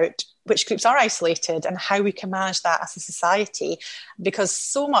thinking about which groups are isolated and how we can manage that as a society, because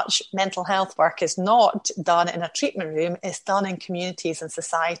so much mental health work is not done in a treatment room, it's done in communities and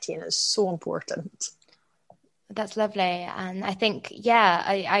society, and it's so important. That's lovely. And I think,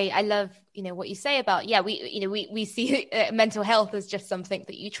 I love, what you say about, we see mental health as just something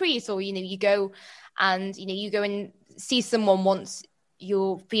that you treat, or, you go and, you go and see someone once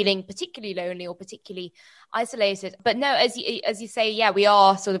you're feeling particularly lonely or particularly isolated. But no, as you say, we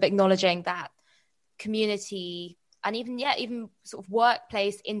are sort of acknowledging that community and even sort of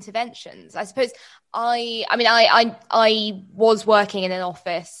workplace interventions. I suppose I was working in an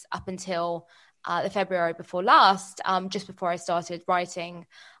office up until the February before last, just before I started writing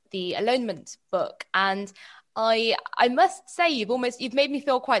the Alonement book. And I must say, you've made me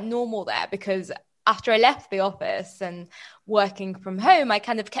feel quite normal there, because after I left the office and working from home, I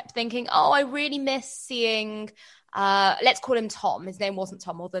kind of kept thinking, I really miss seeing, let's call him Tom. His name wasn't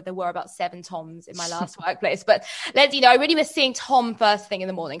Tom, although there were about 7 Toms in my last workplace. But I really miss seeing Tom first thing in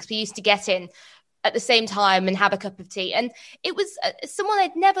the morning. So we used to get in at the same time and have a cup of tea. And it was someone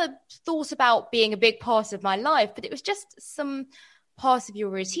I'd never thought about being a big part of my life, but it was just some part of your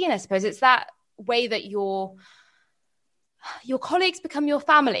routine, I suppose. It's that way that your colleagues become your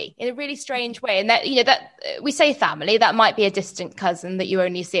family in a really strange way. And that, that we say family, that might be a distant cousin that you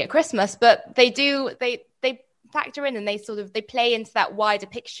only see at Christmas, but they factor in and they play into that wider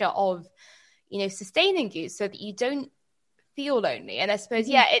picture of, sustaining you so that you don't feel lonely. And I suppose,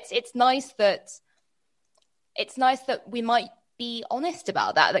 it's nice that we might be honest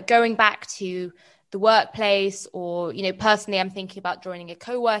about that going back to the workplace, or, personally, I'm thinking about joining a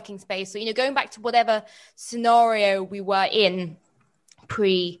co-working space, or, going back to whatever scenario we were in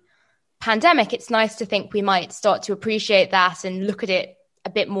pre-pandemic. It's nice to think we might start to appreciate that and look at it a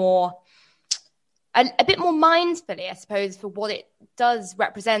bit more mindfully, I suppose, for what it does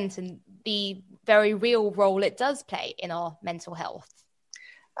represent and the very real role it does play in our mental health.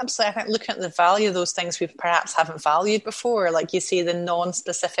 Absolutely. I think looking at the value of those things we perhaps haven't valued before, like you see the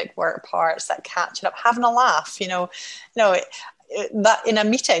non-specific work parts, that catching up, having a laugh, that in a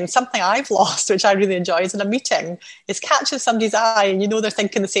meeting, something I've lost, which I really enjoy, is in a meeting, is catching somebody's eye and they're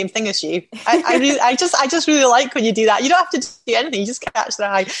thinking the same thing as you. I just really like when you do that. You don't have to do anything, you just catch their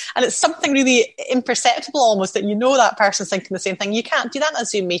eye, and it's something really imperceptible almost, that that person's thinking the same thing. You can't do that in a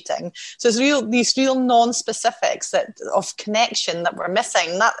Zoom meeting. So it's these real non-specifics of connection that we're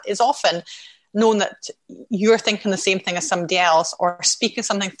missing. That is often known that you're thinking the same thing as somebody else, or speaking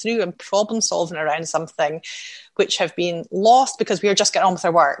something through and problem solving around something, which have been lost because we are just getting on with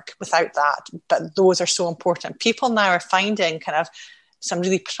our work without that. But those are so important. People now are finding kind of some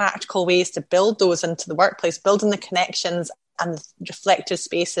really practical ways to build those into the workplace, building the connections and the reflective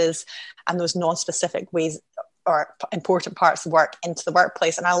spaces and those non-specific ways or important parts of work into the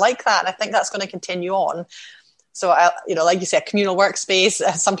workplace. And I like that. And I think that's going to continue on. So, like you said, communal workspace,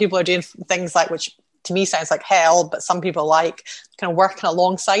 some people are doing things like, which to me sounds like hell, but some people like kind of working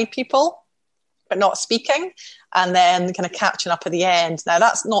alongside people, but not speaking, and then kind of catching up at the end. Now,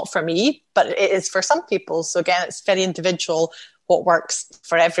 that's not for me, but it is for some people. So again, it's very individual what works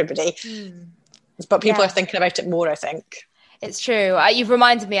for everybody. But people are thinking about it more, I think. It's true. You've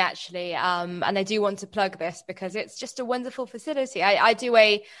reminded me, actually, and I do want to plug this because it's just a wonderful facility.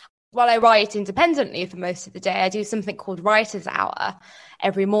 While I write independently for most of the day, I do something called Writers' Hour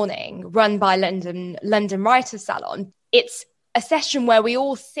every morning, run by London Writers' Salon. It's a session where we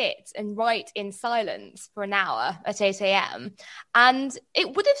all sit and write in silence for an hour at 8 a.m. And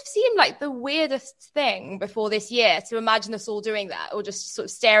it would have seemed like the weirdest thing before this year to imagine us all doing that, or just sort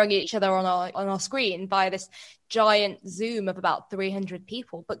of staring at each other on our screen via this giant Zoom of about 300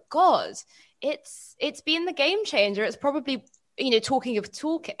 people. But God, it's been the game changer. It's probably, talking of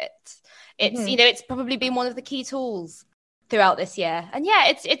toolkit, it's, it's probably been one of the key tools. throughout this year. And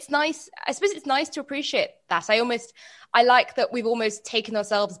yeah, it's nice. I suppose it's nice to appreciate that. I like that we've almost taken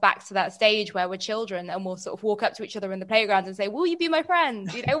ourselves back to that stage where we're children and we'll sort of walk up to each other in the playground and say, will you be my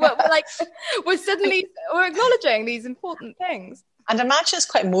friend? You know, we're acknowledging these important things. And I imagine it's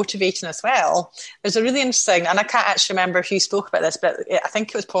quite motivating as well. There's a really interesting, and I can't actually remember who spoke about this, but I think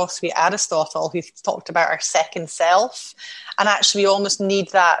it was possibly Aristotle who talked about our second self. And actually we almost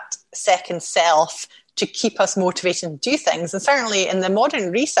need that second self to keep us motivated to do things. And certainly in the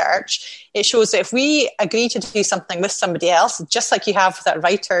modern research, it shows that if we agree to do something with somebody else, just like you have with that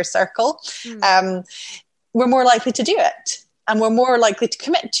writer circle, we're more likely to do it. And we're more likely to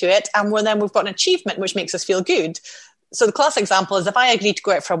commit to it. And then we've got an achievement which makes us feel good. So the classic example is if I agree to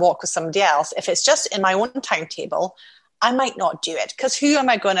go out for a walk with somebody else, if it's just in my own timetable, I might not do it because who am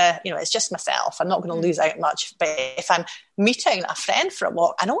I going to, it's just myself. I'm not going to lose out much. But if I'm meeting a friend for a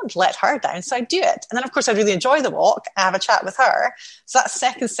walk, I don't want to let her down. So I do it. And then, of course, I really enjoy the walk. I have a chat with her. So that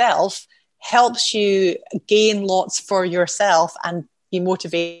second self helps you gain lots for yourself and be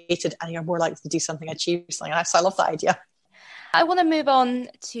motivated, and you're more likely to do something, achieve something. So I love that idea. I want to move on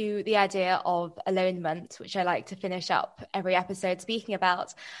to the idea of alonement, which I like to finish up every episode speaking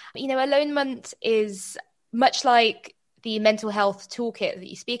about. Alonement is much like the mental health toolkit that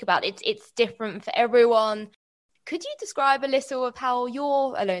you speak about. It's different for everyone. Could you describe a little of how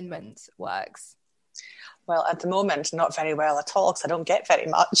your alonement works? Well, at the moment, not very well at all, because I don't get very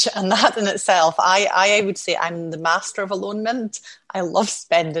much. And that in itself, I would say I'm the master of alonement. I love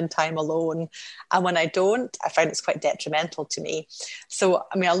spending time alone. And when I don't, I find it's quite detrimental to me. So,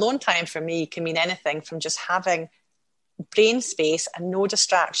 alone time for me can mean anything from just having brain space and no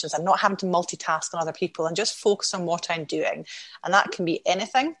distractions and not having to multitask on other people and just focus on what I'm doing. And that can be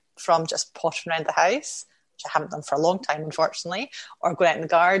anything from just pottering around the house, which I haven't done for a long time, unfortunately, or going out in the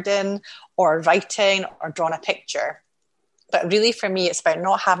garden, or writing, or drawing a picture. But really, for me, it's about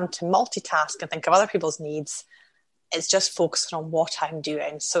not having to multitask and think of other people's needs. It's just focusing on what I'm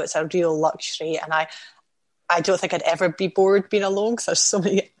doing. So it's a real luxury. And I don't think I'd ever be bored being alone because there's so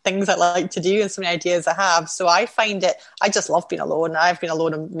many things I like to do and so many ideas I have. So I just love being alone. I've been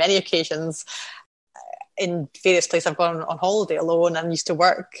alone on many occasions in various places. I've gone on holiday alone and used to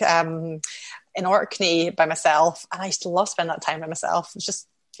work in Orkney by myself. And I used to love spending that time by myself. It's just,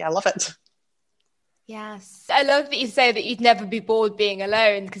 I love it. Yes. I love that you say that you'd never be bored being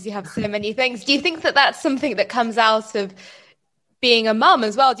alone because you have so many things. Do you think that that's something that comes out of being a mum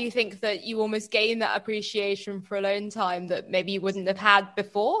as well? Do you think that you almost gain that appreciation for alone time that maybe you wouldn't have had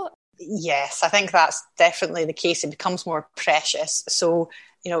before? Yes, I think that's definitely the case. It becomes more precious. So,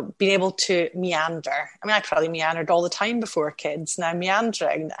 being able to meander. I probably meandered all the time before kids. Now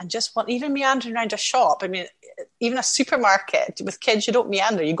meandering and even meandering around a shop. Even a supermarket with kids, you don't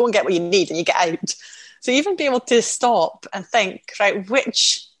meander. You go and get what you need and you get out. So even be able to stop and think, right,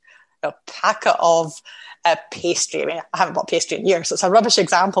 which packet of pastry. I haven't bought pastry in years, so it's a rubbish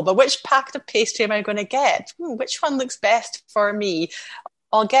example, but which packet of pastry am I going to get? Which one looks best for me?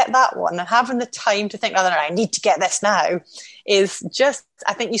 I'll get that one. And having the time to think, rather than I need to get this now, is just,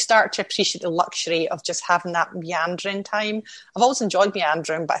 I think you start to appreciate the luxury of just having that meandering time. I've always enjoyed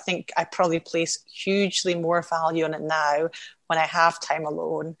meandering, but I think I probably place hugely more value on it now when I have time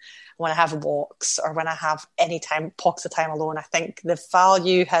alone, when I have walks, or when I have any time, pockets of time alone. I think the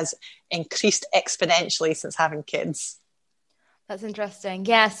value has increased exponentially since having kids. That's interesting.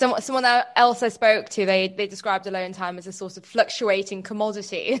 Yeah, someone else I spoke to, they described alone time as a sort of fluctuating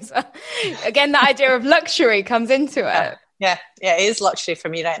commodity. So, again, the idea of luxury comes into it. Yeah, it is luxury for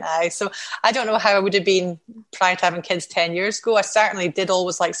me right now. So I don't know how I would have been prior to having kids 10 years ago. I certainly did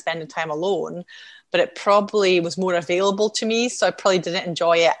always like spending time alone, but it probably was more available to me. So I probably didn't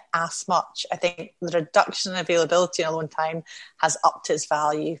enjoy it as much. I think the reduction in availability in alone time has upped its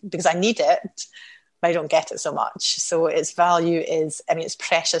value because I need it, but I don't get it so much. So its value is, it's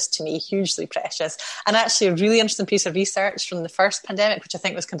precious to me, hugely precious. And actually a really interesting piece of research from the first pandemic, which I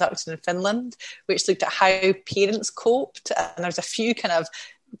think was conducted in Finland, which looked at how parents coped. And there's a few kind of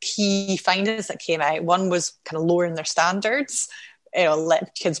key findings that came out. One was kind of lowering their standards,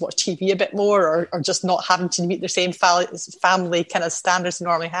 let kids watch TV a bit more, or just not having to meet the same family kind of standards they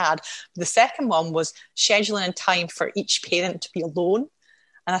normally had. The second one was scheduling in time for each parent to be alone.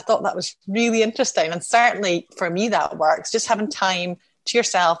 And I thought that was really interesting. And certainly for me, that works. Just having time to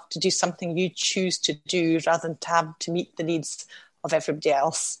yourself to do something you choose to do rather than to have to meet the needs of everybody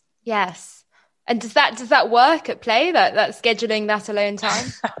else. Yes. And does that work at play, that scheduling that alone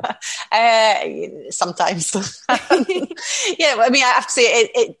time? Sometimes. Yeah, I have to say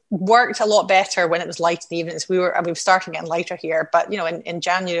it worked a lot better when it was light in the evenings. We were starting getting lighter here, but in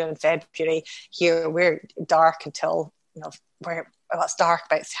January and February here, we're dark until where it's dark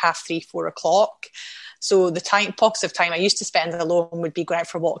about 3:30, 4 o'clock. So the pockets of time I used to spend alone would be going out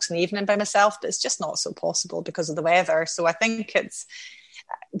for walks in the evening by myself, but it's just not so possible because of the weather. So I think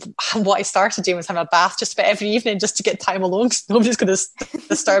what I started doing was having a bath just about every evening just to get time alone, because nobody's going to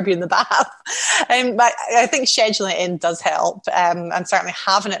disturb you in the bath. But I think scheduling it in does help, and certainly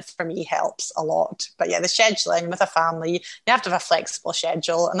having it for me helps a lot. But yeah, the scheduling with a family, you have to have a flexible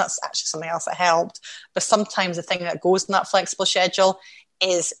schedule, and that's actually something else that helped. But sometimes the thing that goes in that flexible schedule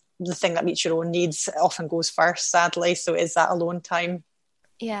is the thing that meets your own needs. It often goes first, sadly. So is that alone time?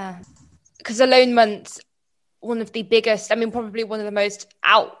 Yeah, because alonement, one of the biggest, probably one of the most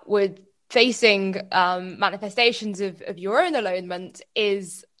outward facing manifestations of your own alonement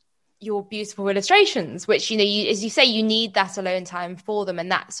is your beautiful illustrations, which, as you say, you need that alone time for them.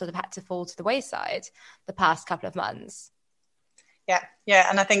 And that sort of had to fall to the wayside the past couple of months. Yeah.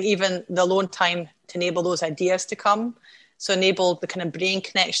 And I think even the alone time to enable those ideas to come. So enable the kind of brain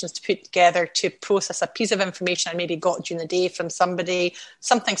connections to put together to process a piece of information I maybe got during the day from something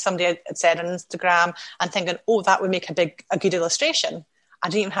somebody had said on Instagram, and thinking, oh, that would make a good illustration. I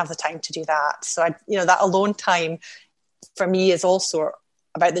didn't even have the time to do that. So that alone time for me is also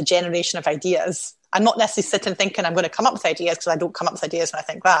about the generation of ideas. I'm not necessarily sitting thinking I'm going to come up with ideas, because I don't come up with ideas when I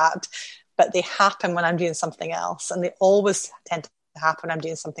think that, but they happen when I'm doing something else. And they always tend to happen when I'm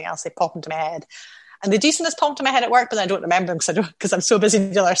doing something else. They pop into my head. And they do sometimes pop into my head at work, but I don't remember them because I'm so busy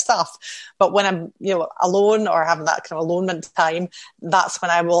doing other stuff. But when I'm alone or having that kind of alonement time, that's when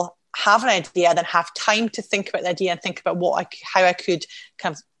I will have an idea, then have time to think about the idea and think about how I could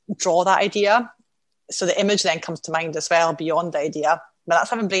kind of draw that idea. So the image then comes to mind as well beyond the idea. But that's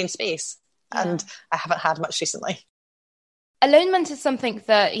having brain space, and I haven't had much recently. Alonement is something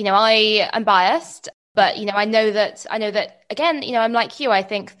that I am biased, but I know that again, I'm like you. I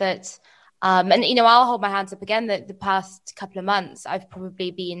think that. And, I'll hold my hands up again that the past couple of months, I've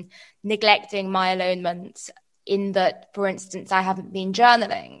probably been neglecting my alonement in that, for instance, I haven't been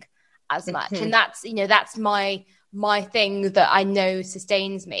journaling as much. Mm-hmm. And that's my thing that I know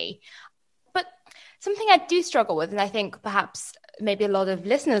sustains me. But something I do struggle with, and I think perhaps maybe a lot of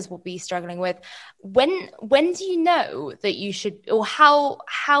listeners will be struggling with, when do you know that you should, or how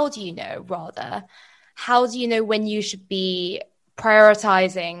do you know, rather, how do you know when you should be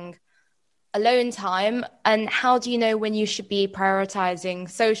prioritizing alone time, and how do you know when you should be prioritizing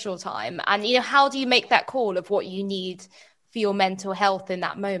social time? And how do you make that call of what you need for your mental health in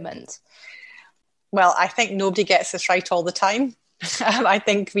that moment? Well, I think nobody gets this right all the time. I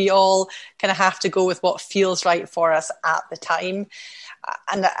think we all kind of have to go with what feels right for us at the time.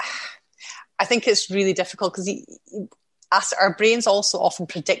 And I think it's really difficult because our brains also often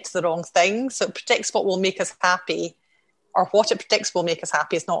predict the wrong thing. So it predicts what will make us happy, or what it predicts will make us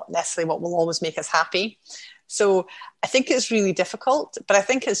happy is not necessarily what will always make us happy. So I think it's really difficult, but I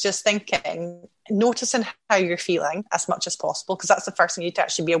think it's just noticing how you're feeling as much as possible, because that's the first thing. You need to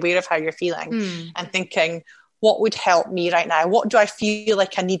actually be aware of how you're feeling and thinking, what would help me right now? What do I feel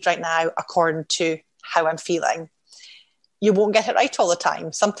like I need right now according to how I'm feeling? You won't get it right all the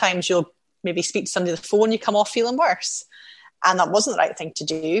time. Sometimes you'll maybe speak to somebody on the phone, you come off feeling worse, and that wasn't the right thing to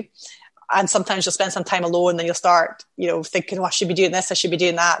do. And sometimes you'll spend some time alone, and you'll start, thinking, I should be doing this, I should be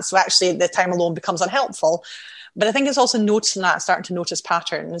doing that. So actually the time alone becomes unhelpful. But I think it's also noticing that, starting to notice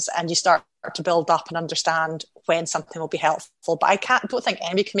patterns, and you start to build up and understand when something will be helpful. But don't think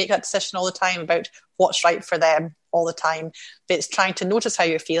anybody can make that decision all the time about what's right for them all the time. But it's trying to notice how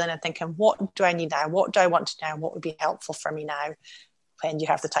you're feeling and thinking, what do I need now? What do I want to now? What would be helpful for me now? When you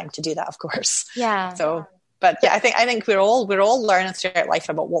have the time to do that, of course. Yeah. So, but yeah, I think we're all learning throughout life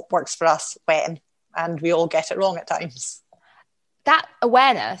about what works for us when, and we all get it wrong at times. That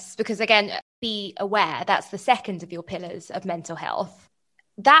awareness, because again, be aware, that's the second of your pillars of mental health.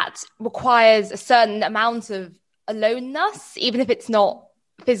 That requires a certain amount of aloneness, even if it's not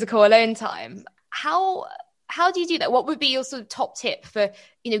physical alone time. How do you do that? What would be your sort of top tip for,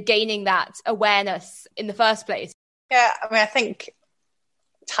 gaining that awareness in the first place? Yeah, I think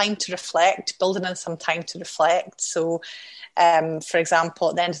time to reflect, building in some time to reflect. So, for example,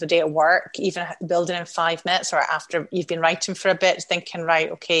 at the end of the day at work, even building in 5 minutes, or after you've been writing for a bit, thinking, right,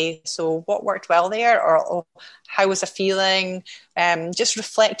 okay, so what worked well there, or how was I feeling? Just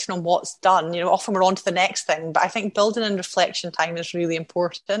reflecting on what's done. Often we're on to the next thing, but I think building in reflection time is really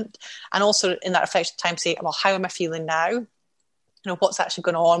important. And also in that reflection time, say, well, how am I feeling now? What's actually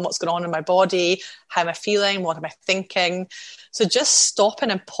going on, what's going on in my body, how am I feeling, what am I thinking? So just stopping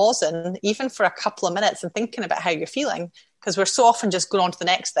and pausing, even for a couple of minutes, and thinking about how you're feeling, because we're so often just going on to the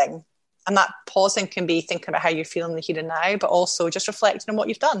next thing. And that pausing can be thinking about how you're feeling in the here and now, but also just reflecting on what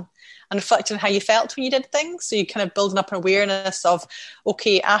you've done and reflecting on how you felt when you did things. So you're kind of building up an awareness of,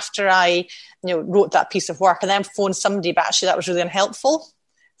 okay, after I wrote that piece of work and then phoned somebody, but actually that was really unhelpful.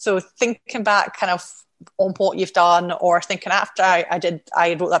 So thinking back kind of on what you've done, or thinking after I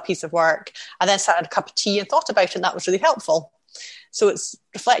wrote that piece of work and then sat at a cup of tea and thought about it, and that was really helpful. So it's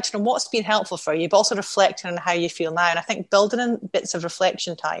reflecting on what's been helpful for you, but also reflecting on how you feel now. And I think building in bits of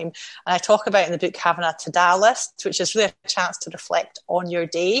reflection time, and I talk about in the book having a to-do list, which is really a chance to reflect on your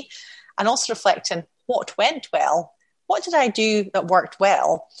day, and also reflecting what went well. What did I do that worked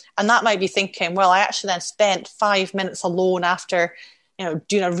well? And that might be thinking, well, I actually then spent 5 minutes alone after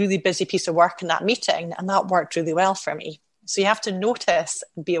doing a really busy piece of work in that meeting, and that worked really well for me. So you have to notice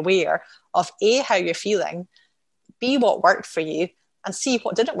and be aware of A, how you're feeling, B, what worked for you, and see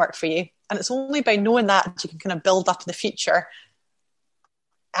what didn't work for you. And it's only by knowing that you can kind of build up in the future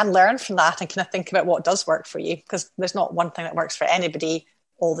and learn from that and kind of think about what does work for you, because there's not one thing that works for anybody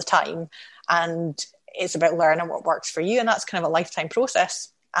all the time. And it's about learning what works for you. And that's kind of a lifetime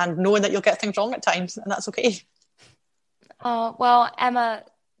process, and knowing that you'll get things wrong at times, and that's okay. Oh, well, Emma,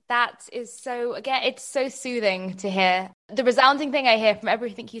 that is so, again, it's so soothing to hear. The resounding thing I hear from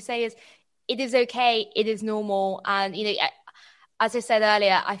everything you say is it is okay, it is normal. And, as I said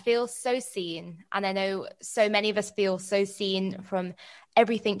earlier, I feel so seen, and I know so many of us feel so seen from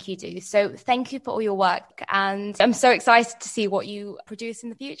everything you do. So thank you for all your work, and I'm so excited to see what you produce in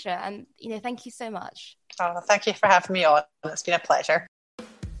the future. And, thank you so much. Oh, thank you for having me on. It's been a pleasure.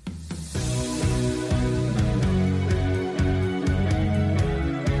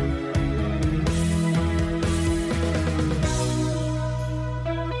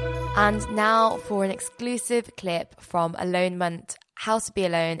 And now for an exclusive clip from Alonement, How to Be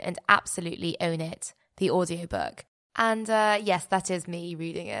Alone and Absolutely Own It, the audiobook. And yes, that is me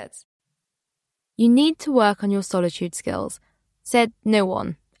reading it. You need to work on your solitude skills, said no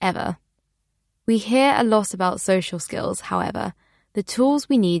one, ever. We hear a lot about social skills, however, the tools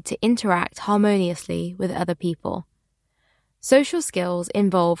we need to interact harmoniously with other people. Social skills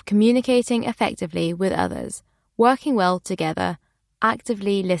involve communicating effectively with others, working well together,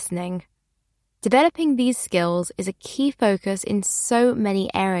 actively listening. Developing these skills is a key focus in so many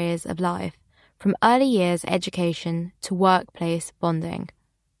areas of life, from early years education to workplace bonding.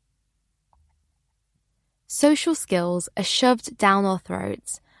 Social skills are shoved down our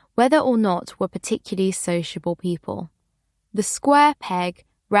throats, whether or not we're particularly sociable people. The square peg,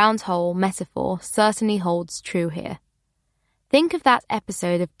 round hole metaphor certainly holds true here. Think of that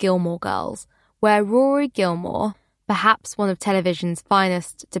episode of Gilmore Girls, where Rory Gilmore, perhaps one of television's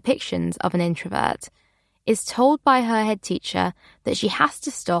finest depictions of an introvert, is told by her head teacher that she has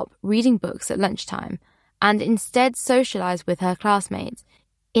to stop reading books at lunchtime and instead socialise with her classmates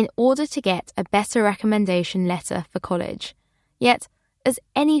in order to get a better recommendation letter for college. Yet, as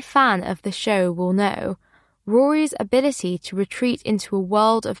any fan of the show will know, Rory's ability to retreat into a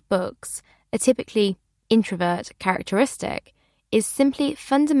world of books, a typically introvert characteristic, is simply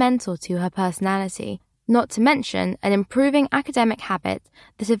fundamental to her personality, not to mention an improving academic habit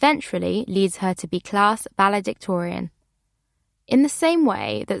that eventually leads her to be class valedictorian. In the same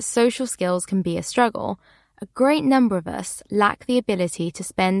way that social skills can be a struggle, a great number of us lack the ability to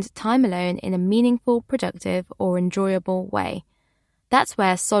spend time alone in a meaningful, productive, or enjoyable way. That's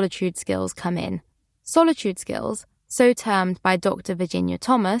where solitude skills come in. Solitude skills, so termed by Dr. Virginia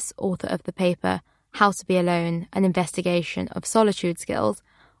Thomas, author of the paper How to Be Alone, an investigation of solitude skills,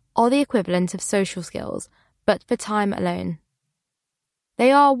 are the equivalent of social skills, but for time alone. They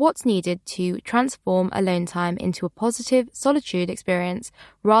are what's needed to transform alone time into a positive solitude experience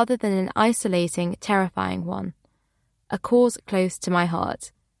rather than an isolating, terrifying one. A cause close to my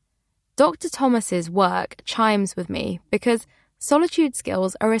heart. Dr. Thomas's work chimes with me because solitude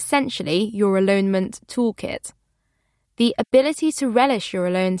skills are essentially your alonement toolkit. The ability to relish your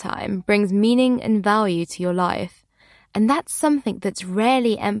alone time brings meaning and value to your life, and that's something that's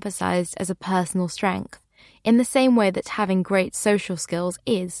rarely emphasized as a personal strength, in the same way that having great social skills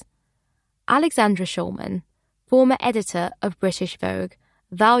is. Alexandra Shulman, former editor of British Vogue,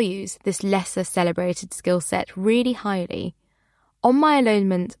 values this lesser celebrated skill set really highly. On my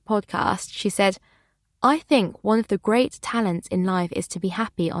Alonement podcast, she said, "I think one of the great talents in life is to be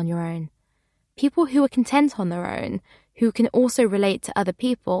happy on your own. People who are content on their own, who can also relate to other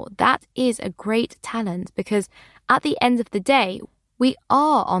people, that is a great talent because at the end of the day, we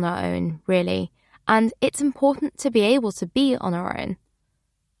are on our own, really, and it's important to be able to be on our own.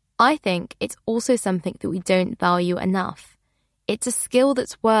 I think it's also something that we don't value enough. It's a skill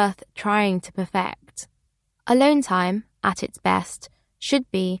that's worth trying to perfect. Alone time, at its best, should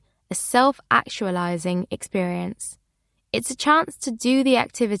be a self-actualizing experience. It's a chance to do the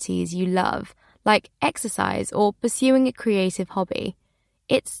activities you love, like exercise or pursuing a creative hobby.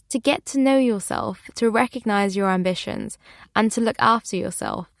 It's to get to know yourself, to recognize your ambitions, and to look after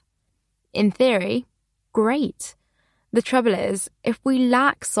yourself. In theory, great. The trouble is, if we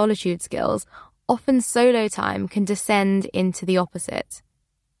lack solitude skills, often solo time can descend into the opposite.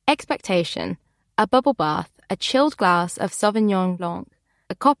 Expectation, a bubble bath, a chilled glass of Sauvignon Blanc,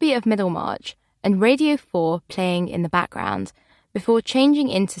 a copy of Middlemarch, and Radio 4 playing in the background, before changing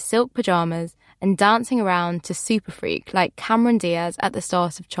into silk pajamas and dancing around to Super Freak like Cameron Diaz at the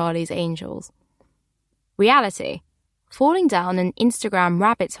start of Charlie's Angels. Reality, falling down an Instagram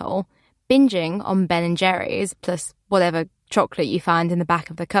rabbit hole, binging on Ben & Jerry's, plus whatever chocolate you find in the back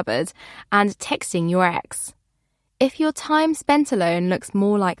of the cupboard, and texting your ex. If your time spent alone looks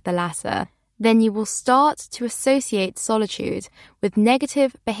more like the latter, then you will start to associate solitude with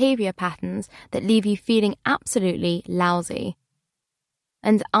negative behaviour patterns that leave you feeling absolutely lousy.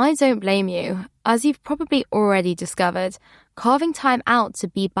 And I don't blame you. As you've probably already discovered, carving time out to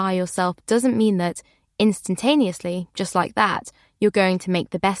be by yourself doesn't mean that, instantaneously, just like that, you're going to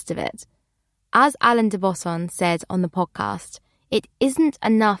make the best of it. As Alain de Botton said on the podcast, it isn't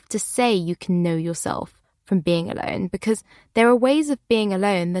enough to say you can know yourself from being alone, because there are ways of being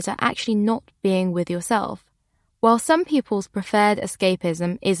alone that are actually not being with yourself. While some people's preferred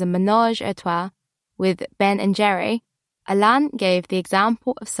escapism is a ménage à trois with Ben & Jerry, Alain gave the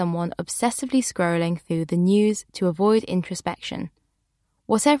example of someone obsessively scrolling through the news to avoid introspection.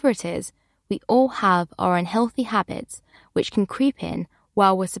 Whatever it is, we all have our unhealthy habits which can creep in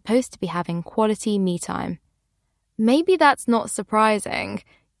while we're supposed to be having quality me time. Maybe that's not surprising,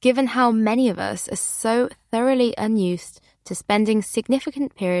 given how many of us are so thoroughly unused to spending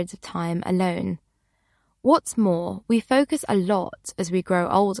significant periods of time alone. What's more, we focus a lot as we grow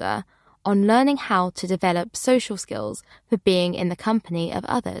older on learning how to develop social skills for being in the company of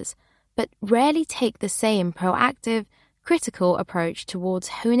others, but rarely take the same proactive, critical approach towards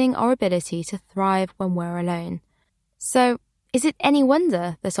honing our ability to thrive when we're alone. So, is it any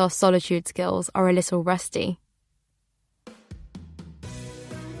wonder that our solitude skills are a little rusty?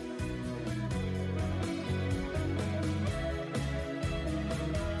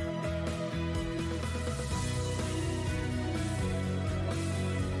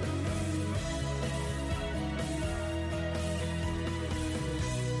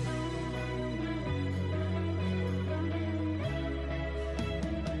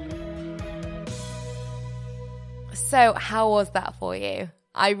 So how was that for you?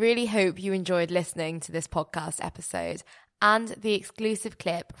 I really hope you enjoyed listening to this podcast episode and the exclusive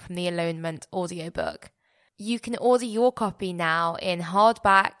clip from the Alonement audiobook. You can order your copy now in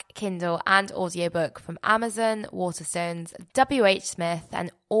hardback, Kindle and audiobook from Amazon, Waterstones, WH Smith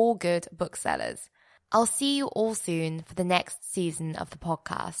and all good booksellers. I'll see you all soon for the next season of the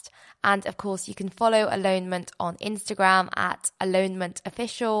podcast. And of course, you can follow Alonement on Instagram at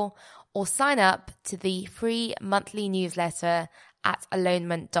alonementofficial, or sign up to the free monthly newsletter at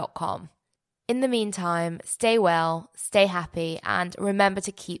alonement.com. In the meantime, stay well, stay happy, and remember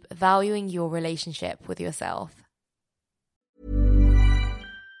to keep valuing your relationship with yourself.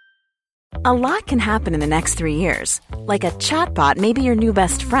 A lot can happen in the next 3 years. Like a chatbot may be your new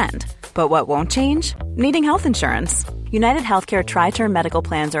best friend. But what won't change? Needing health insurance. United Healthcare Tri-Term Medical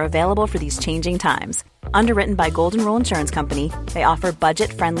Plans are available for these changing times. Underwritten by Golden Rule Insurance Company, they offer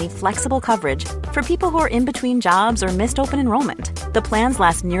budget-friendly, flexible coverage for people who are in between jobs or missed open enrollment. The plans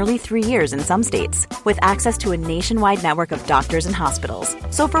last nearly 3 years in some states, with access to a nationwide network of doctors and hospitals.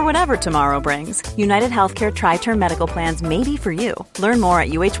 So for whatever tomorrow brings, United Healthcare Tri-Term Medical Plans may be for you. Learn more at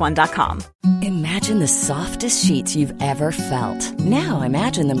uh1.com. Imagine the softest sheets you've ever felt. Now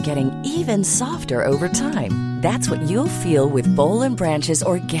imagine them getting even softer over time. That's what you'll feel with Boll & Branch's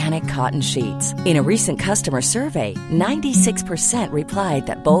organic cotton sheets. In a recent customer survey, 96% replied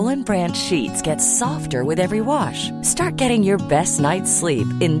that Boll & Branch sheets get softer with every wash. Start getting your best night's sleep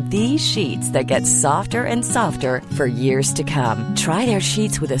in these sheets that get softer and softer for years to come. Try their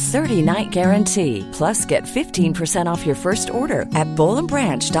sheets with a 30-night guarantee. Plus, get 15% off your first order at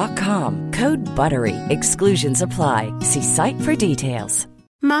bollandbranch.com. Code BUTTERY. Exclusions apply. See site for details.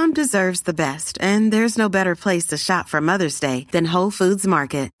 Mom deserves the best, and there's no better place to shop for Mother's Day than Whole Foods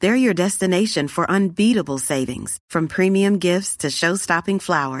Market. They're your destination for unbeatable savings, from premium gifts to show-stopping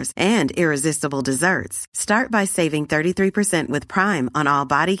flowers and irresistible desserts. Start by saving 33% with Prime on all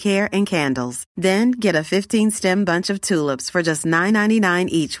body care and candles. Then get a 15-stem bunch of tulips for just $9.99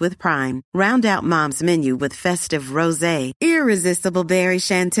 each with Prime. Round out Mom's menu with festive rosé, irresistible berry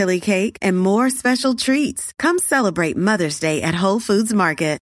chantilly cake, and more special treats. Come celebrate Mother's Day at Whole Foods Market.